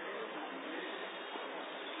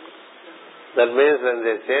 That means when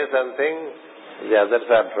they say something, the others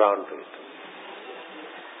are drawn to it.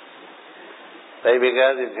 Why?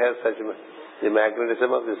 Because it has such the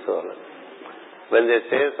magnetism of the soul. When they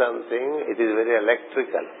say something, it is very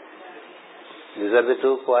electrical. These are the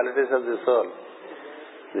two qualities of the soul.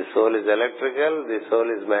 The soul is electrical, the soul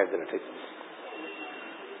is magnetic.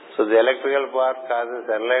 So the electrical part causes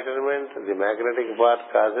enlightenment, the magnetic part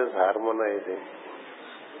causes harmonizing.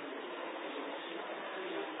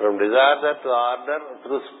 From disorder to order,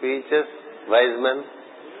 through speeches, wise men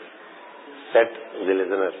set the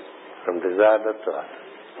listener from disorder to order.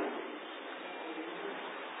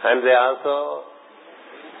 And they also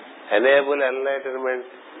enable enlightenment.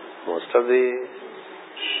 Most of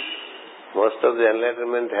the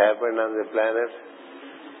enlightenment happened on the planet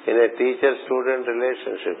in a teacher-student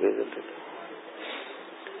relationship, isn't it?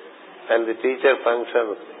 And the teacher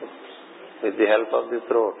functions with the help of the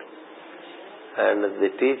throat. And the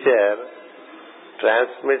teacher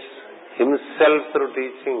transmits himself through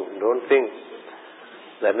teaching. Don't think.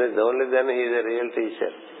 That means only then he is a real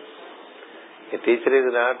teacher. A teacher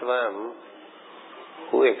is not one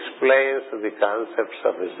who explains the concepts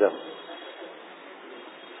of wisdom.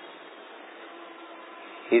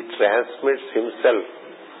 He transmits himself,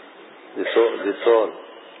 the soul.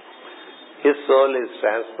 His soul is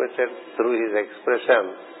transmitted through his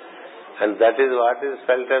expression, and that is what is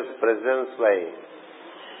felt as presence by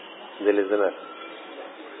the listener.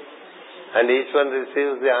 And each one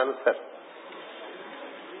receives the answer.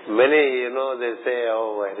 Many, they say,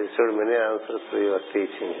 oh, I received many answers to your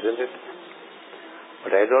teaching, isn't it?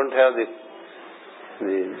 But I don't have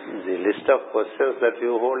the list of questions that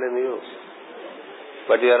you hold in you.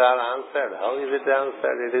 But you are all answered. How is it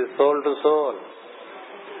answered? It is soul to soul.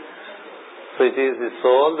 So it is the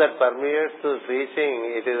soul that permeates through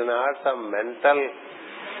teaching. It is not some mental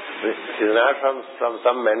It is not from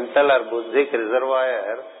some mental or buddhic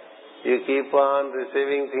reservoir. You keep on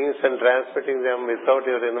receiving things and transmitting them without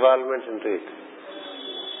your involvement into it.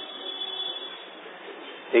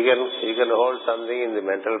 You can hold something in the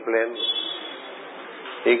mental plane.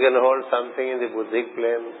 You can hold something in the buddhic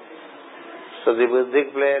plane. So the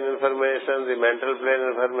buddhic plane information, the mental plane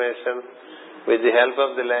information, with the help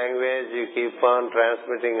of the language, you keep on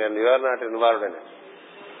transmitting and you are not involved in it.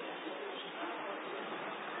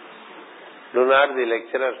 Do not the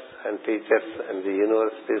lecturers and teachers and the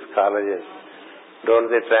universities, colleges,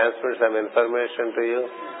 don't they transmit some information to you?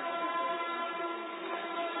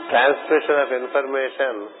 Transmission of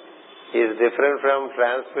information is different from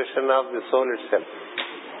transmission of the soul itself.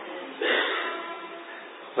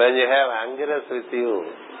 When you have Angiras with you,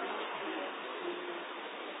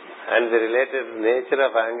 and the related nature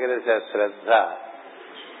of Angiras as Shraddha,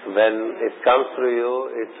 when it comes through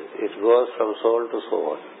you, it goes from soul to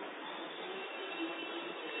soul.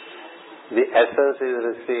 The essence is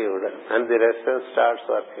received and the essence starts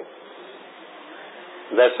working.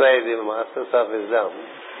 That's why the masters of wisdom,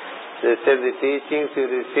 they say the teachings you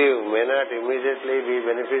receive may not immediately be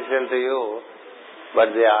beneficial to you,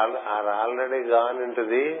 but they are already gone into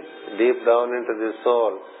deep down into the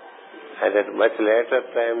soul, and at much later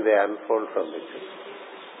time they unfold from within.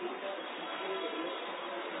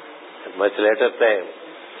 At much later time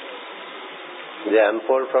they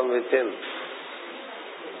unfold from within.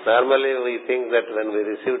 Normally we think that when we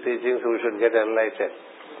receive teachings we should get enlightened.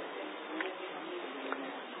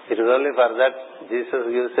 It is only for that Jesus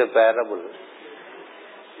gives a parable.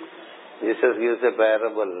 Jesus gives a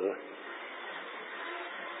parable.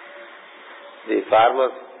 The farmer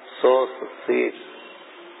sows seeds,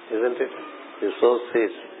 isn't it? He sows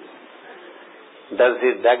seeds. Does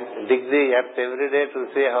he dig the earth every day to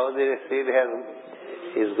see how the seed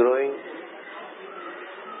is growing?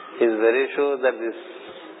 He is very sure that this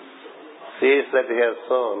seeds that he has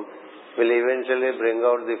sown will eventually bring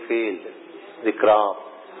out the field, the crop,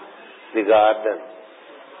 the garden.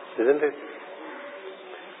 Isn't it?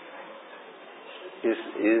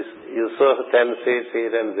 You sow 10 seeds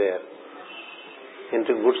here and there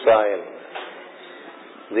into good soil.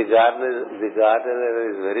 The gardener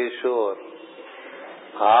is very sure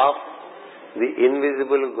of the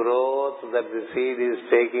invisible growth that the seed is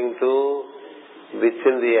taking to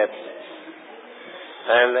within the earth.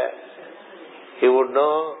 And he would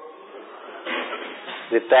know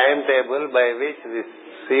the timetable by which the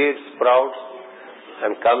seed sprouts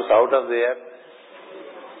and comes out of the earth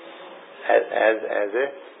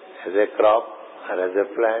as a crop or as a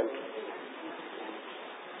plant.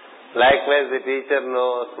 Likewise, the teacher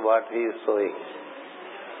knows what he is sowing.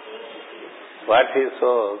 What he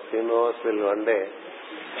sows, he knows will one day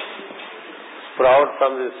sprout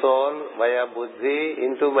from the soul via buddhi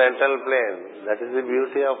into mental plane. That is the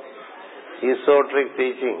beauty of esoteric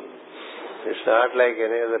teaching. It's not like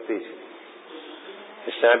any other teaching.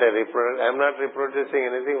 It's not I am not reproducing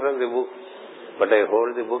anything from the book, but I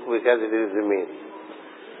hold the book because it is the mean.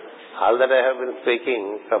 All that I have been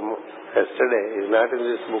speaking from yesterday is not in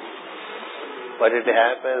this book, but it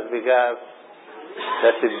happens because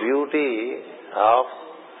that's the beauty of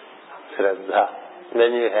Shraddha.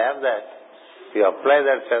 When you have that, you apply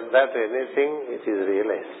that Shraddha to anything, it is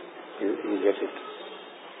realized. You get it.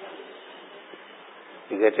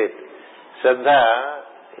 You get it. Shraddha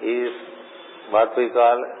is what we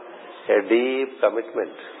call a deep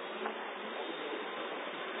commitment.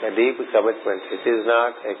 A deep commitment. It is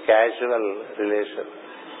not a casual relation.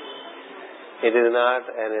 It is not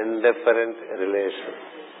an indifferent relation.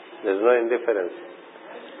 There is no indifference.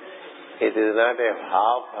 It is not a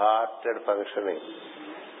half-hearted functioning.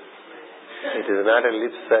 It is not a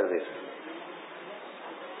lip service.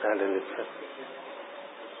 Not a lip service.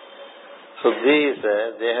 So these,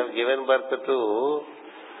 they have given birth to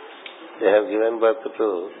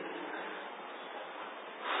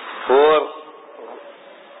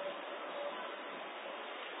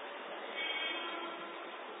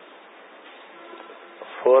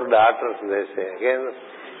four daughters, they say. Again,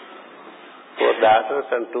 4 daughters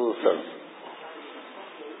and 2 sons.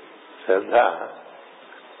 Shraddha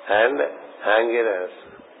and Angiras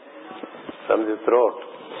from the throat.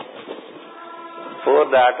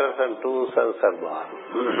 4 daughters and 2 sons are born.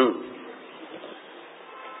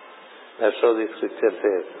 That's how the scripture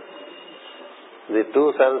says. The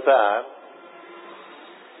 2 sons are,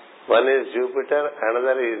 one is Jupiter,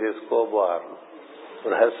 another is his co-born,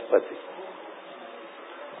 Brahaspati.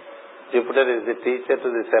 Jupiter is the teacher to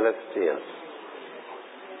the celestials.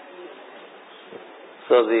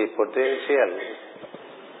 So the potential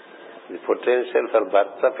for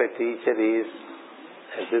birth of a teacher is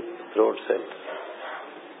at the throat center.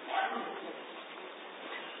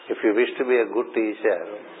 If you wish to be a good teacher,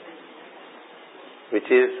 which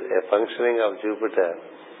is a functioning of Jupiter,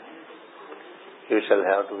 you shall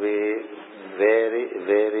have to be very,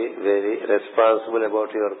 very, very responsible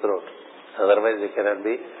about your throat. Otherwise, you cannot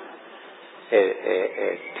be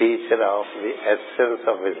a teacher of the essence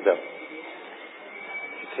of wisdom.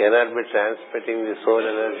 You cannot be transmitting the soul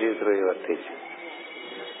energy through your teaching.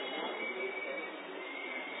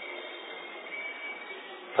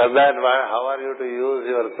 For that, how are you to use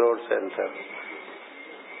your throat center?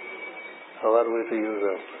 How are we to use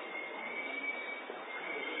it?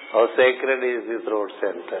 How sacred is the throat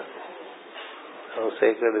center? How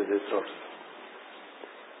sacred is the throat?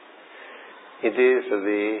 It is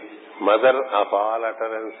the mother of all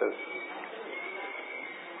utterances.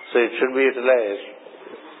 So it should be utilized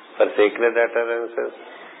for sacred utterances.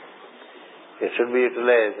 It should be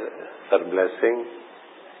utilized for blessing.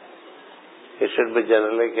 It should be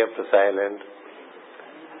generally kept silent.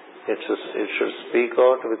 It should speak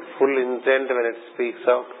out with full intent when it speaks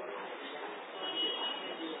out.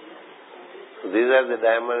 These are the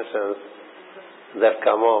dimensions that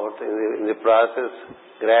come out in the process.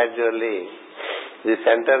 Gradually, the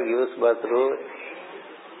center gives birth to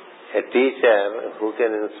a teacher who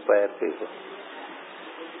can inspire people.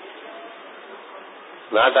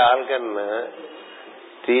 Not all can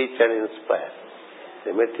teach and inspire.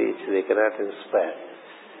 They may teach, they cannot inspire.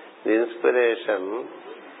 The inspiration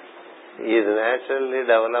is naturally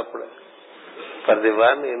developed for the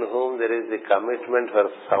one in whom there is the commitment for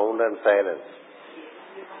sound and silence.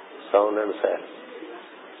 Sound and silence.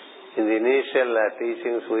 In the initial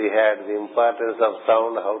teachings we had, the importance of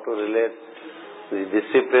sound, how to relate the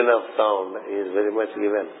discipline of sound is very much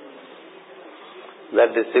given.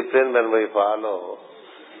 That discipline, when we follow,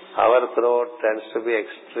 our throat tends to be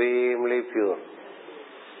extremely pure.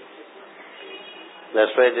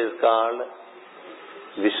 That's why it is called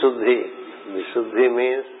Vishuddhi. Vishuddhi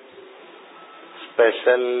means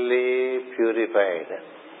specially purified.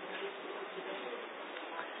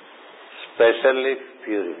 Specially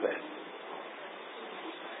purified.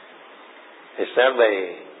 It's not by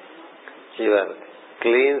your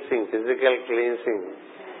cleansing, physical cleansing.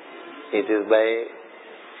 It is by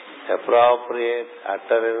appropriate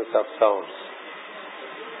utterance of sounds.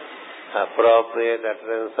 Appropriate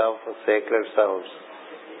utterance of sacred sounds.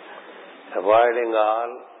 Avoiding all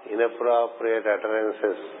inappropriate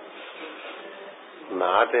utterances.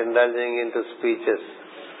 Not indulging into speeches.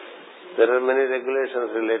 There are many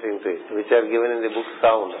regulations relating to it, which are given in the book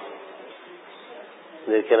Sound.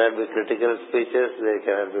 There cannot be critical speeches, there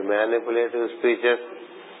cannot be manipulative speeches,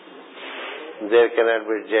 there cannot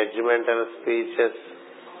be judgmental speeches,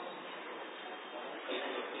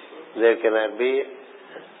 there cannot be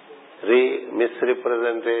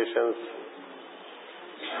misrepresentations.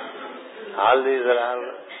 All these are all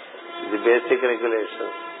the basic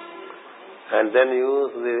regulations. And then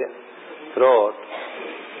use the throat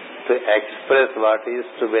to express what is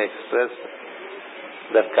to be expressed,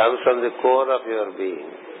 that comes from the core of your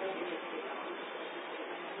being.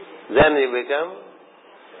 Then you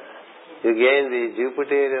gain the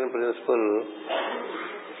Jupiterian principle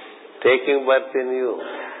taking birth in you,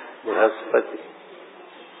 Brihaspati.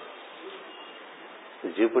 The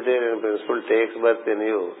Jupiterian principle takes birth in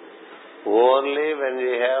you only when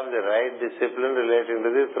you have the right discipline relating to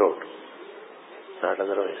the throat, not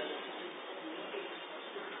otherwise.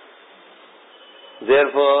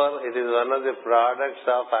 Therefore, it is one of the products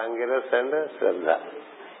of Angiras and Shraddha.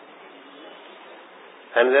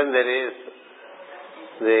 And then there is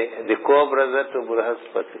the co-brother to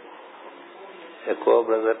Brihaspati. A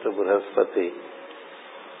co-brother to Brihaspati.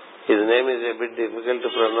 His name is a bit difficult to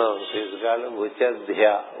pronounce. He is called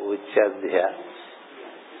Uchadhya. Uchadhya.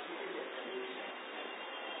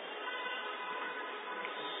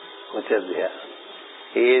 Uchadhya.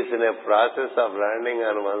 He is in a process of learning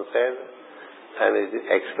on one side and is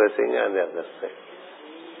expressing on the other side.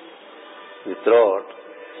 The throat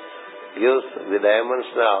gives the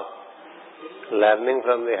dimension of learning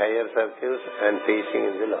from the higher circles and teaching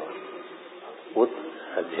in the lower. Ut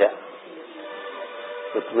Adhya.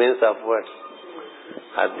 Ut means upwards.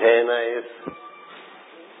 Adhyayana is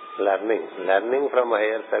learning. Learning from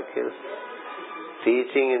higher circles,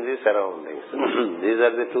 teaching in the surroundings. These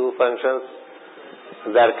are the two functions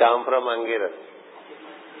that come from Angiras.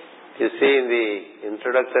 You see, in the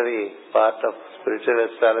introductory part of spiritual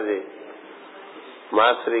astrology,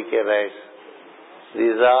 Master E.K. writes,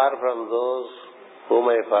 these are from those whom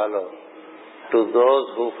I follow to those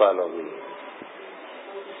who follow me.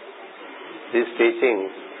 These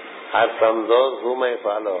teachings are from those whom I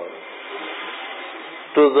follow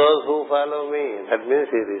To those who follow me, that means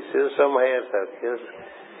he receives from higher circles.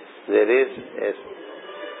 There is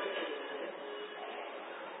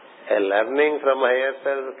a learning from higher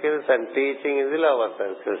circles and teaching in the lower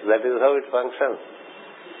circles. That is how it functions.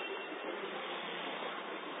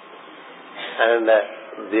 And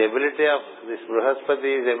the ability of this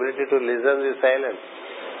Brihaspati is ability to listen the silence.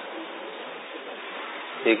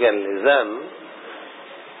 You can listen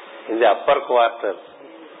in the upper quarters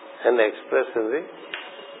and express in the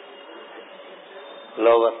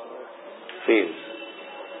lower fields.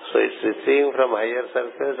 So it's receiving from higher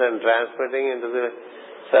circles and transmitting into the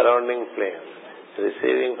surrounding planes.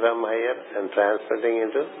 Receiving from higher and transmitting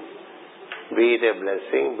into, be it a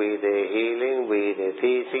blessing, be it a healing, be it a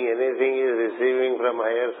teaching, anything is receiving from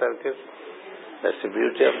higher circles. That's the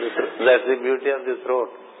beauty of the throat. That's the beauty of the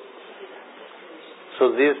throat.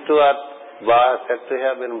 So these two are said to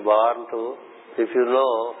have been born to, if you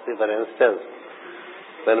know, see for instance,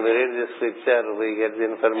 when we read this scripture, we get the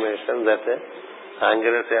information that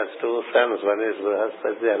Angiras has two sons. One is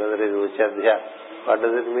Brihaspati, another is Uchadhya. What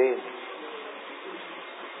does it mean?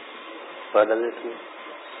 What does it mean?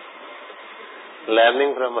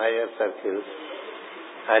 Learning from higher circles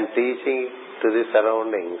and teaching to the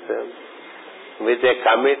surroundings with a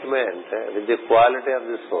commitment, with the quality of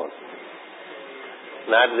the soul,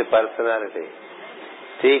 not the personality.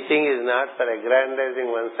 Teaching is not for aggrandizing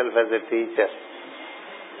oneself as a teacher.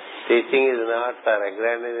 Teaching is not for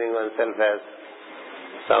aggrandizing oneself as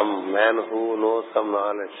some man who knows some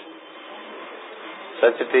knowledge.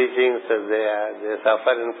 Such teachings, they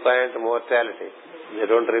suffer infinite mortality. They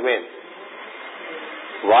don't remain.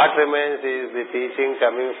 What remains is the teaching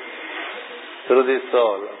coming through the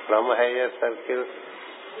soul, from higher circles,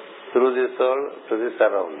 through the soul to the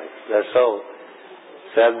surroundings. That's how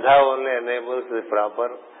Shraddha only enables the proper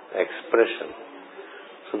expression.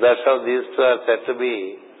 So that's how these two are said to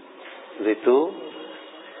be the two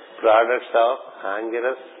products of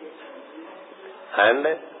Angiras and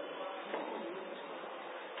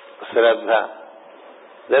Shraddha.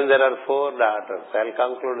 Then there are 4 daughters. I'll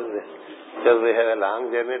conclude this because we have a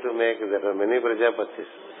long journey to make. There are many Prajapatis.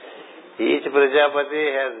 Each Prajapati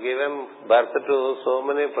has given birth to so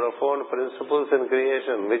many profound principles in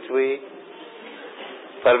creation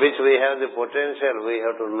for which we have the potential. We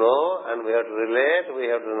have to know and we have to relate, we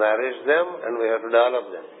have to nourish them and we have to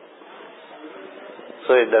develop them.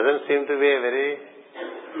 So it doesn't seem to be a very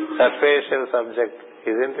superficial subject,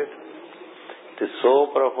 isn't it? It is so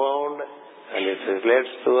profound and it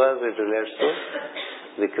relates to us, it relates to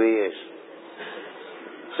the creation.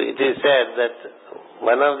 So it is said that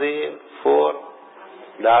one of the 4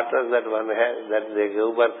 daughters that one has, that they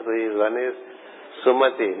give birth to is, one is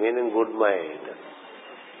Sumati, meaning good mind.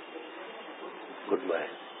 Good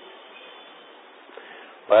mind.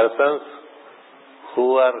 Persons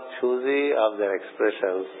who are choosy of their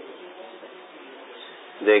expressions,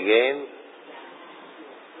 they gain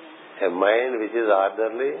a mind which is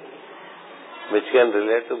orderly, which can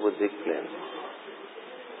relate to Buddhic plane.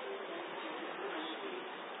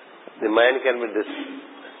 The mind can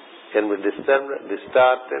be disturbed,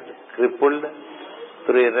 distorted, crippled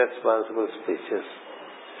through irresponsible speeches.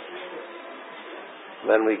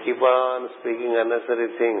 When we keep on speaking unnecessary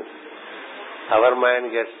things, our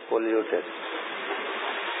mind gets polluted.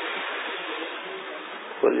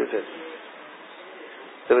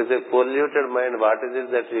 So with a polluted mind, what is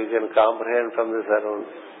it that you can comprehend from the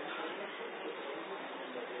surroundings?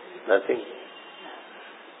 Nothing.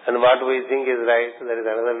 And what we think is right, that is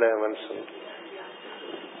another dimension.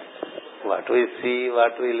 What we see,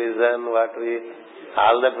 what we listen,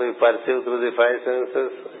 all that we perceive through the 5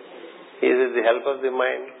 senses is with the help of the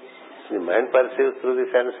mind. The mind perceives through the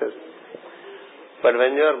senses. But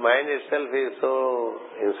when your mind itself is so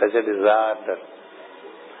in such a disorder,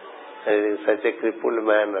 and in such a crippled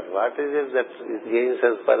manner, what is it that it gains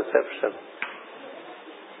as perception?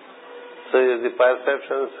 So the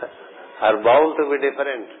perceptions are bound to be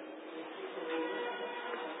different.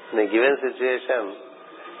 In a given situation,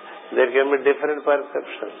 there can be different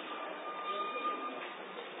perceptions.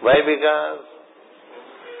 Why? Because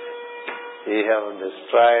you have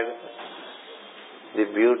destroyed the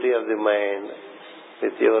beauty of the mind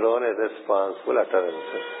with your own irresponsible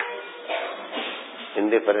utterances,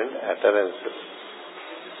 indifferent utterances,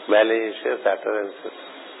 malicious utterances,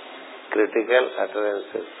 critical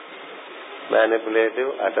utterances, manipulative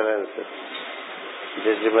utterances,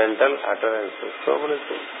 judgmental utterances, so many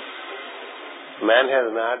things. Man has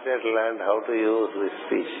not yet learned how to use this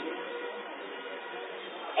speech.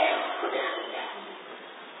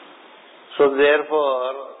 So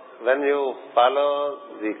therefore, when you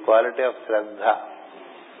follow the quality of Shraddha,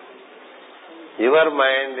 Your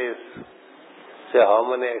mind is, say how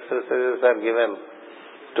many exercises are given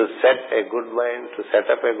to set a good mind, to set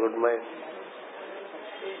up a good mind.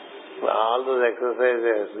 All those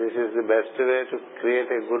exercises, this is the best way to create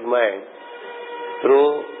a good mind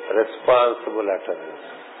through responsible utterance.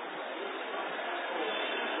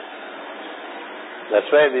 That's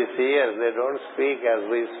why these seers, they don't speak as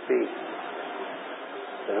we speak.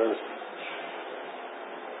 They don't speak.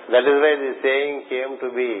 That is why the saying came to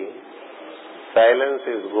be, silence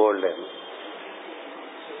is golden.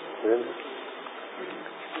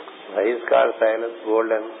 Why is called silence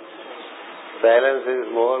golden? Silence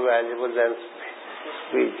is more valuable than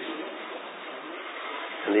speech.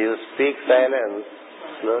 And you speak silence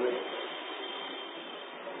slowly.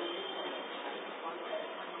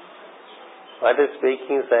 What is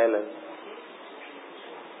speaking silence?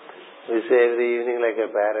 We say every evening like a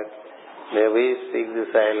parrot, may we speak the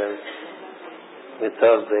silence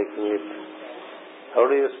without breaking it. How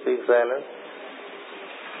do you speak silence?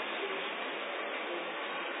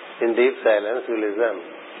 In deep silence, you listen.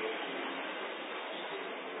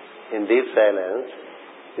 In deep silence,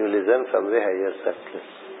 you listen from the higher circles.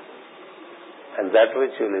 And that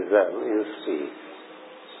which you listen, you speak.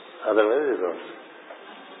 Otherwise, you don't speak.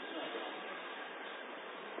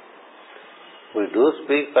 We do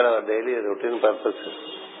speak for our daily routine purposes.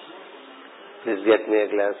 Please get me a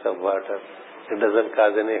glass of water. It doesn't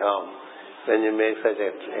cause any harm when you make such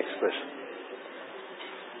an expression.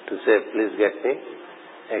 To say, please get me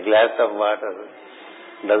a glass of water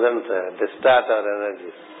doesn't distort our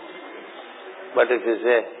energies. But if you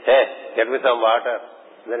say, hey, get me some water,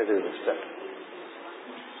 then it is distorted.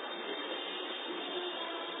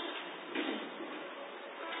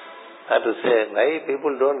 I have to say, why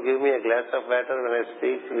people don't give me a glass of water when I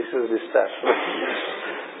speak? This is distortion.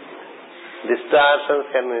 Distortions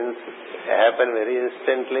can happen very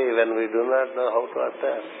instantly when we do not know how to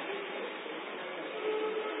utter.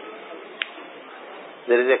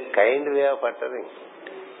 There is a kind way of uttering,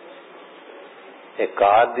 a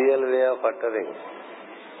cordial way of uttering,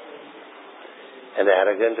 an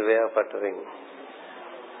arrogant way of uttering,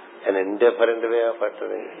 an indifferent way of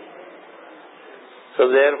uttering. So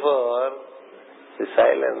therefore, the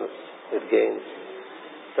silence, it gains.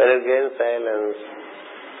 When it gains silence,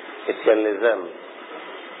 it can listen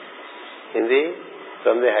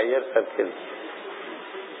from the higher circles.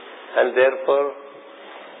 And therefore,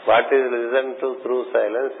 what is listened to through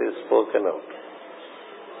silence is spoken out.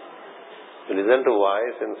 You listen to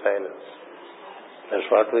voice in silence. That's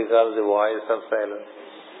what we call the voice of silence.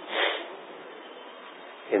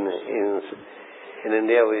 In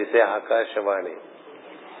India we say Akashavani.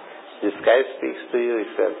 The sky speaks to you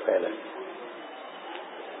if you are silent.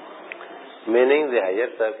 Meaning the higher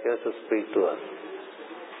circles to speak to us.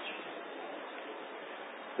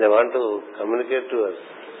 They want to communicate to us.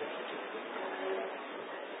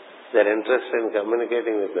 They are interested in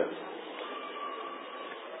communicating with us.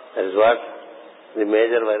 That is what the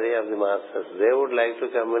major worry of the masters. They would like to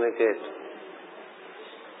communicate.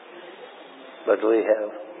 But we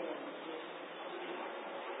have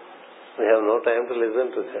no time to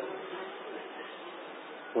listen to them.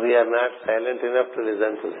 We are not silent enough to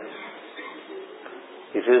listen to them.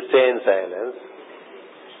 If you stay in silence,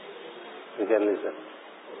 you can listen.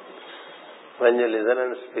 When you listen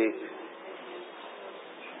and speak,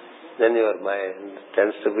 then your mind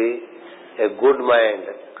tends to be a good mind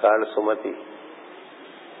called Sumati.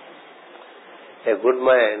 A good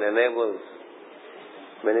mind enables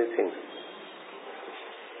many things.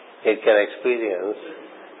 It can experience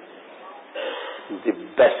the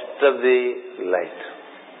best of the light.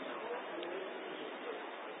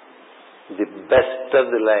 The best of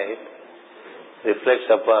the light reflects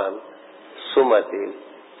upon Sumati,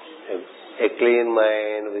 a clean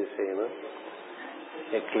mind, we say,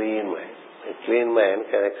 a clean mind. A clean mind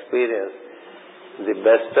can experience the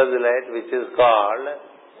best of the light, which is called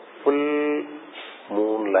full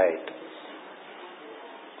moonlight.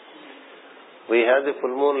 We have the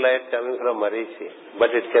full moon light coming from Marichi, but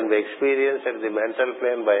it can be experienced at the mental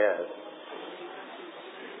plane by us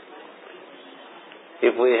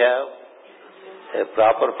if we have a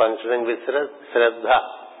proper functioning with Shraddha.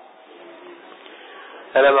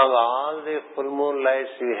 And among all the full moon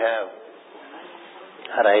lights we have,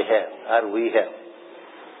 or I have, or we have,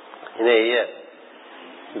 in a year,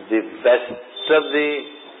 the best of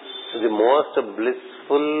the most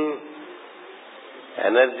blissful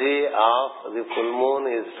energy of the full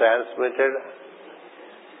moon is transmitted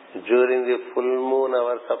during the full moon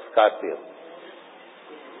hours of Scorpio.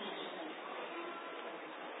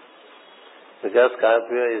 Because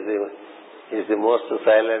Scorpio is the most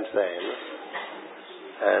silent sign,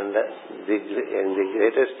 And in the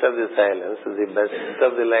greatest of the silence, the best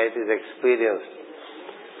of the light is experienced.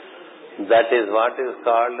 That is what is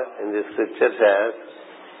called in the scriptures as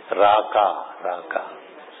Raka.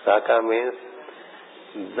 Raka means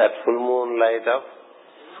that full moon light of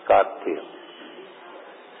Scorpio.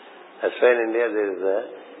 That's why in India there is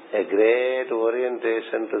a great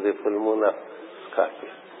orientation to the full moon of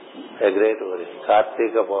Scorpio. A great orientation.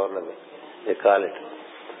 Kartika Paurnami, they call it.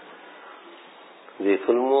 The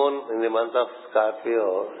full moon in the month of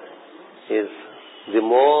Scorpio is the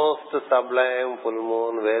most sublime full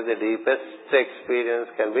moon where the deepest experience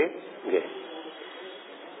can be gained.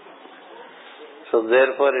 So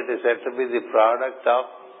therefore it is said to be the product of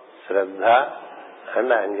Shraddha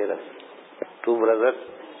and Angiras. Two brothers,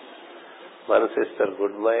 one sister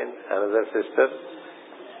good mind, another sister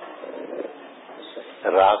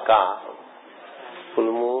Raka,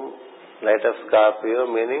 full moon, light of Scorpio,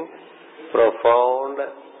 meaning profound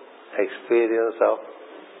experience of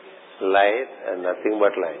light and nothing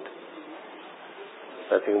but light.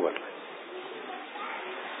 Nothing but light.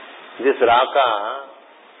 This Raka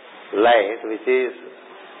light, which is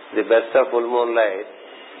the best of full moon light,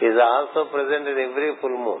 is also present in every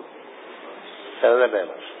full moon. Another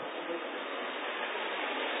dimension.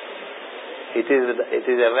 It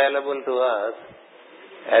is available to us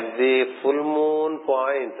at the full moon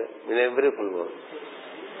point in every full moon.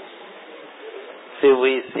 See,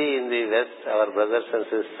 we see in the West, our brothers and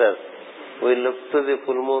sisters, we look to the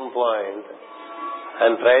full moon point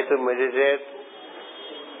and try to meditate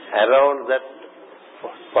around that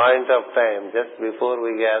point of time just before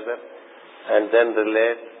we gather and then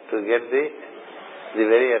relate to get the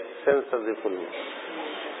very essence of the full moon.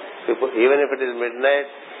 People, even if it is midnight,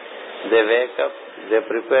 they wake up, they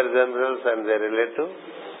prepare themselves and they relate to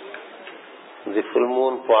the full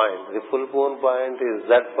moon point. The full moon point is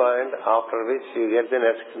that point after which you get the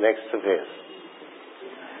next phase.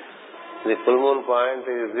 The full moon point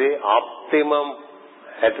is the optimum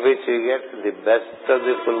at which you get the best of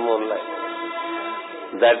the full moon light.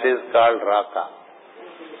 That is called Raka.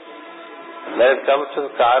 When it comes to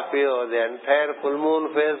Scorpio, the entire full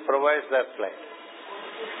moon phase provides that light.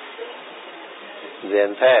 The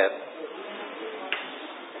entire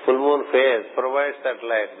full moon phase provides that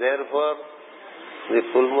light. Therefore, the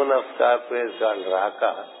full moon of Scorpio is called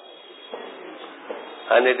Raka,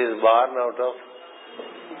 and it is born out of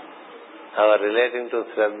our relating to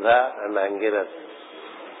Shraddha and Angiras.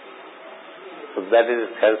 So that is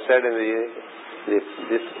considered in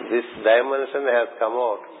this dimension has come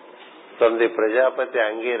out from the Prajapati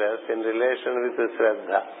Angiras in relation with the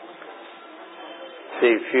Shraddha.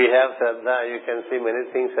 See, if you have Shraddha, you can see many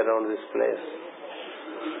things around this place.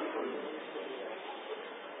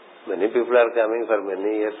 Many people are coming for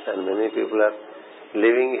many years and many people are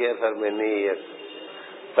living here for many years.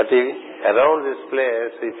 But around this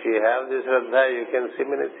place, if you have this Shraddha, you can see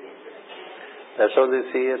many things. That's how the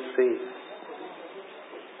seers see.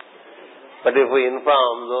 But if we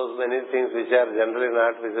inform those many things which are generally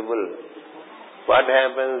not visible, what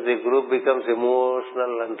happens? The group becomes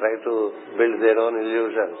emotional and try to build their own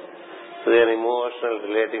illusions. So they are emotional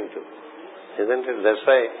relating to. Isn't it? That's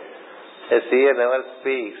why a seer never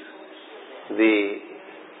speaks the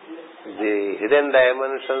hidden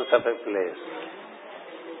dimensions of a place.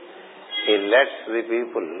 He lets the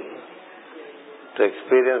people to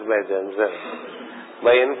experience by themselves.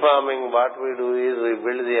 By informing, what we do is we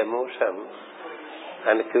build the emotion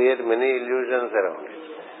and create many illusions around it.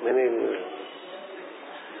 Many illusions.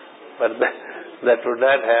 But that would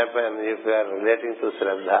not happen if we are relating to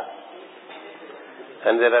Shraddha.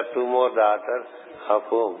 And there are two more daughters of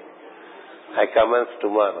whom I commence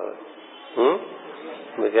tomorrow.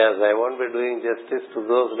 Because I won't be doing justice to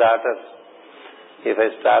those daughters if I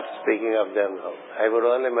start speaking of them now. I would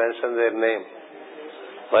only mention their name.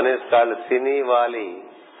 One is called Sini Wali,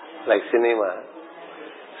 like cinema.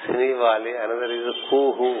 Sini Wali, another is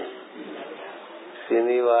Kuhu.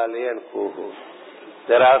 Sini Wali and Kuhu.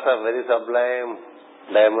 There are some very sublime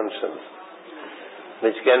dimensions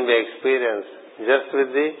which can be experienced just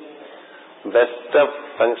with the best of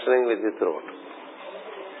functioning with the throat.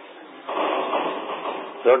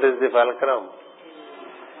 Notice the fulcrum.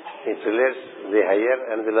 It relates the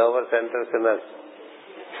higher and the lower centers in us.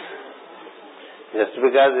 Just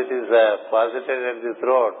because it is posited at the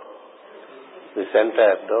throat, the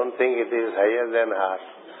center, don't think it is higher than heart.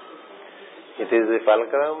 It is the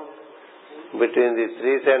fulcrum between the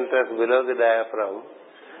three centers below the diaphragm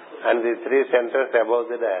and the three centers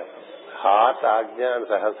above the diaphragm. Heart, Ajna and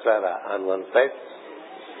Sahasrara on one side,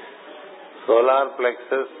 solar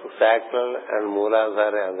plexus, sacral and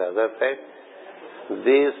Mooladhara on the other side.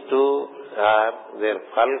 These two are, their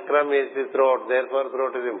fulcrum is the throat, therefore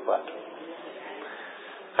throat is important.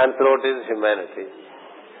 And throat is humanity.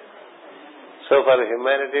 So for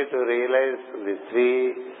humanity to realize the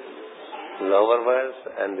three lower worlds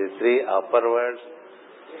and the three upper worlds,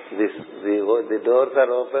 the doors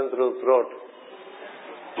are open through throat.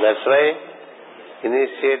 That's why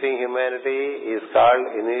initiating humanity is called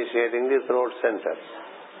initiating the throat center.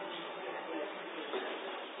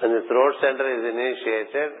 When the throat center is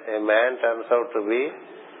initiated, a man turns out to be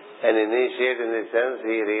an initiate in the sense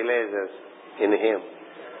he realizes in him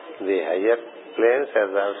the higher planes as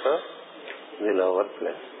also the lower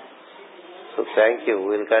planes. So thank you.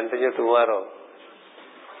 We'll continue tomorrow.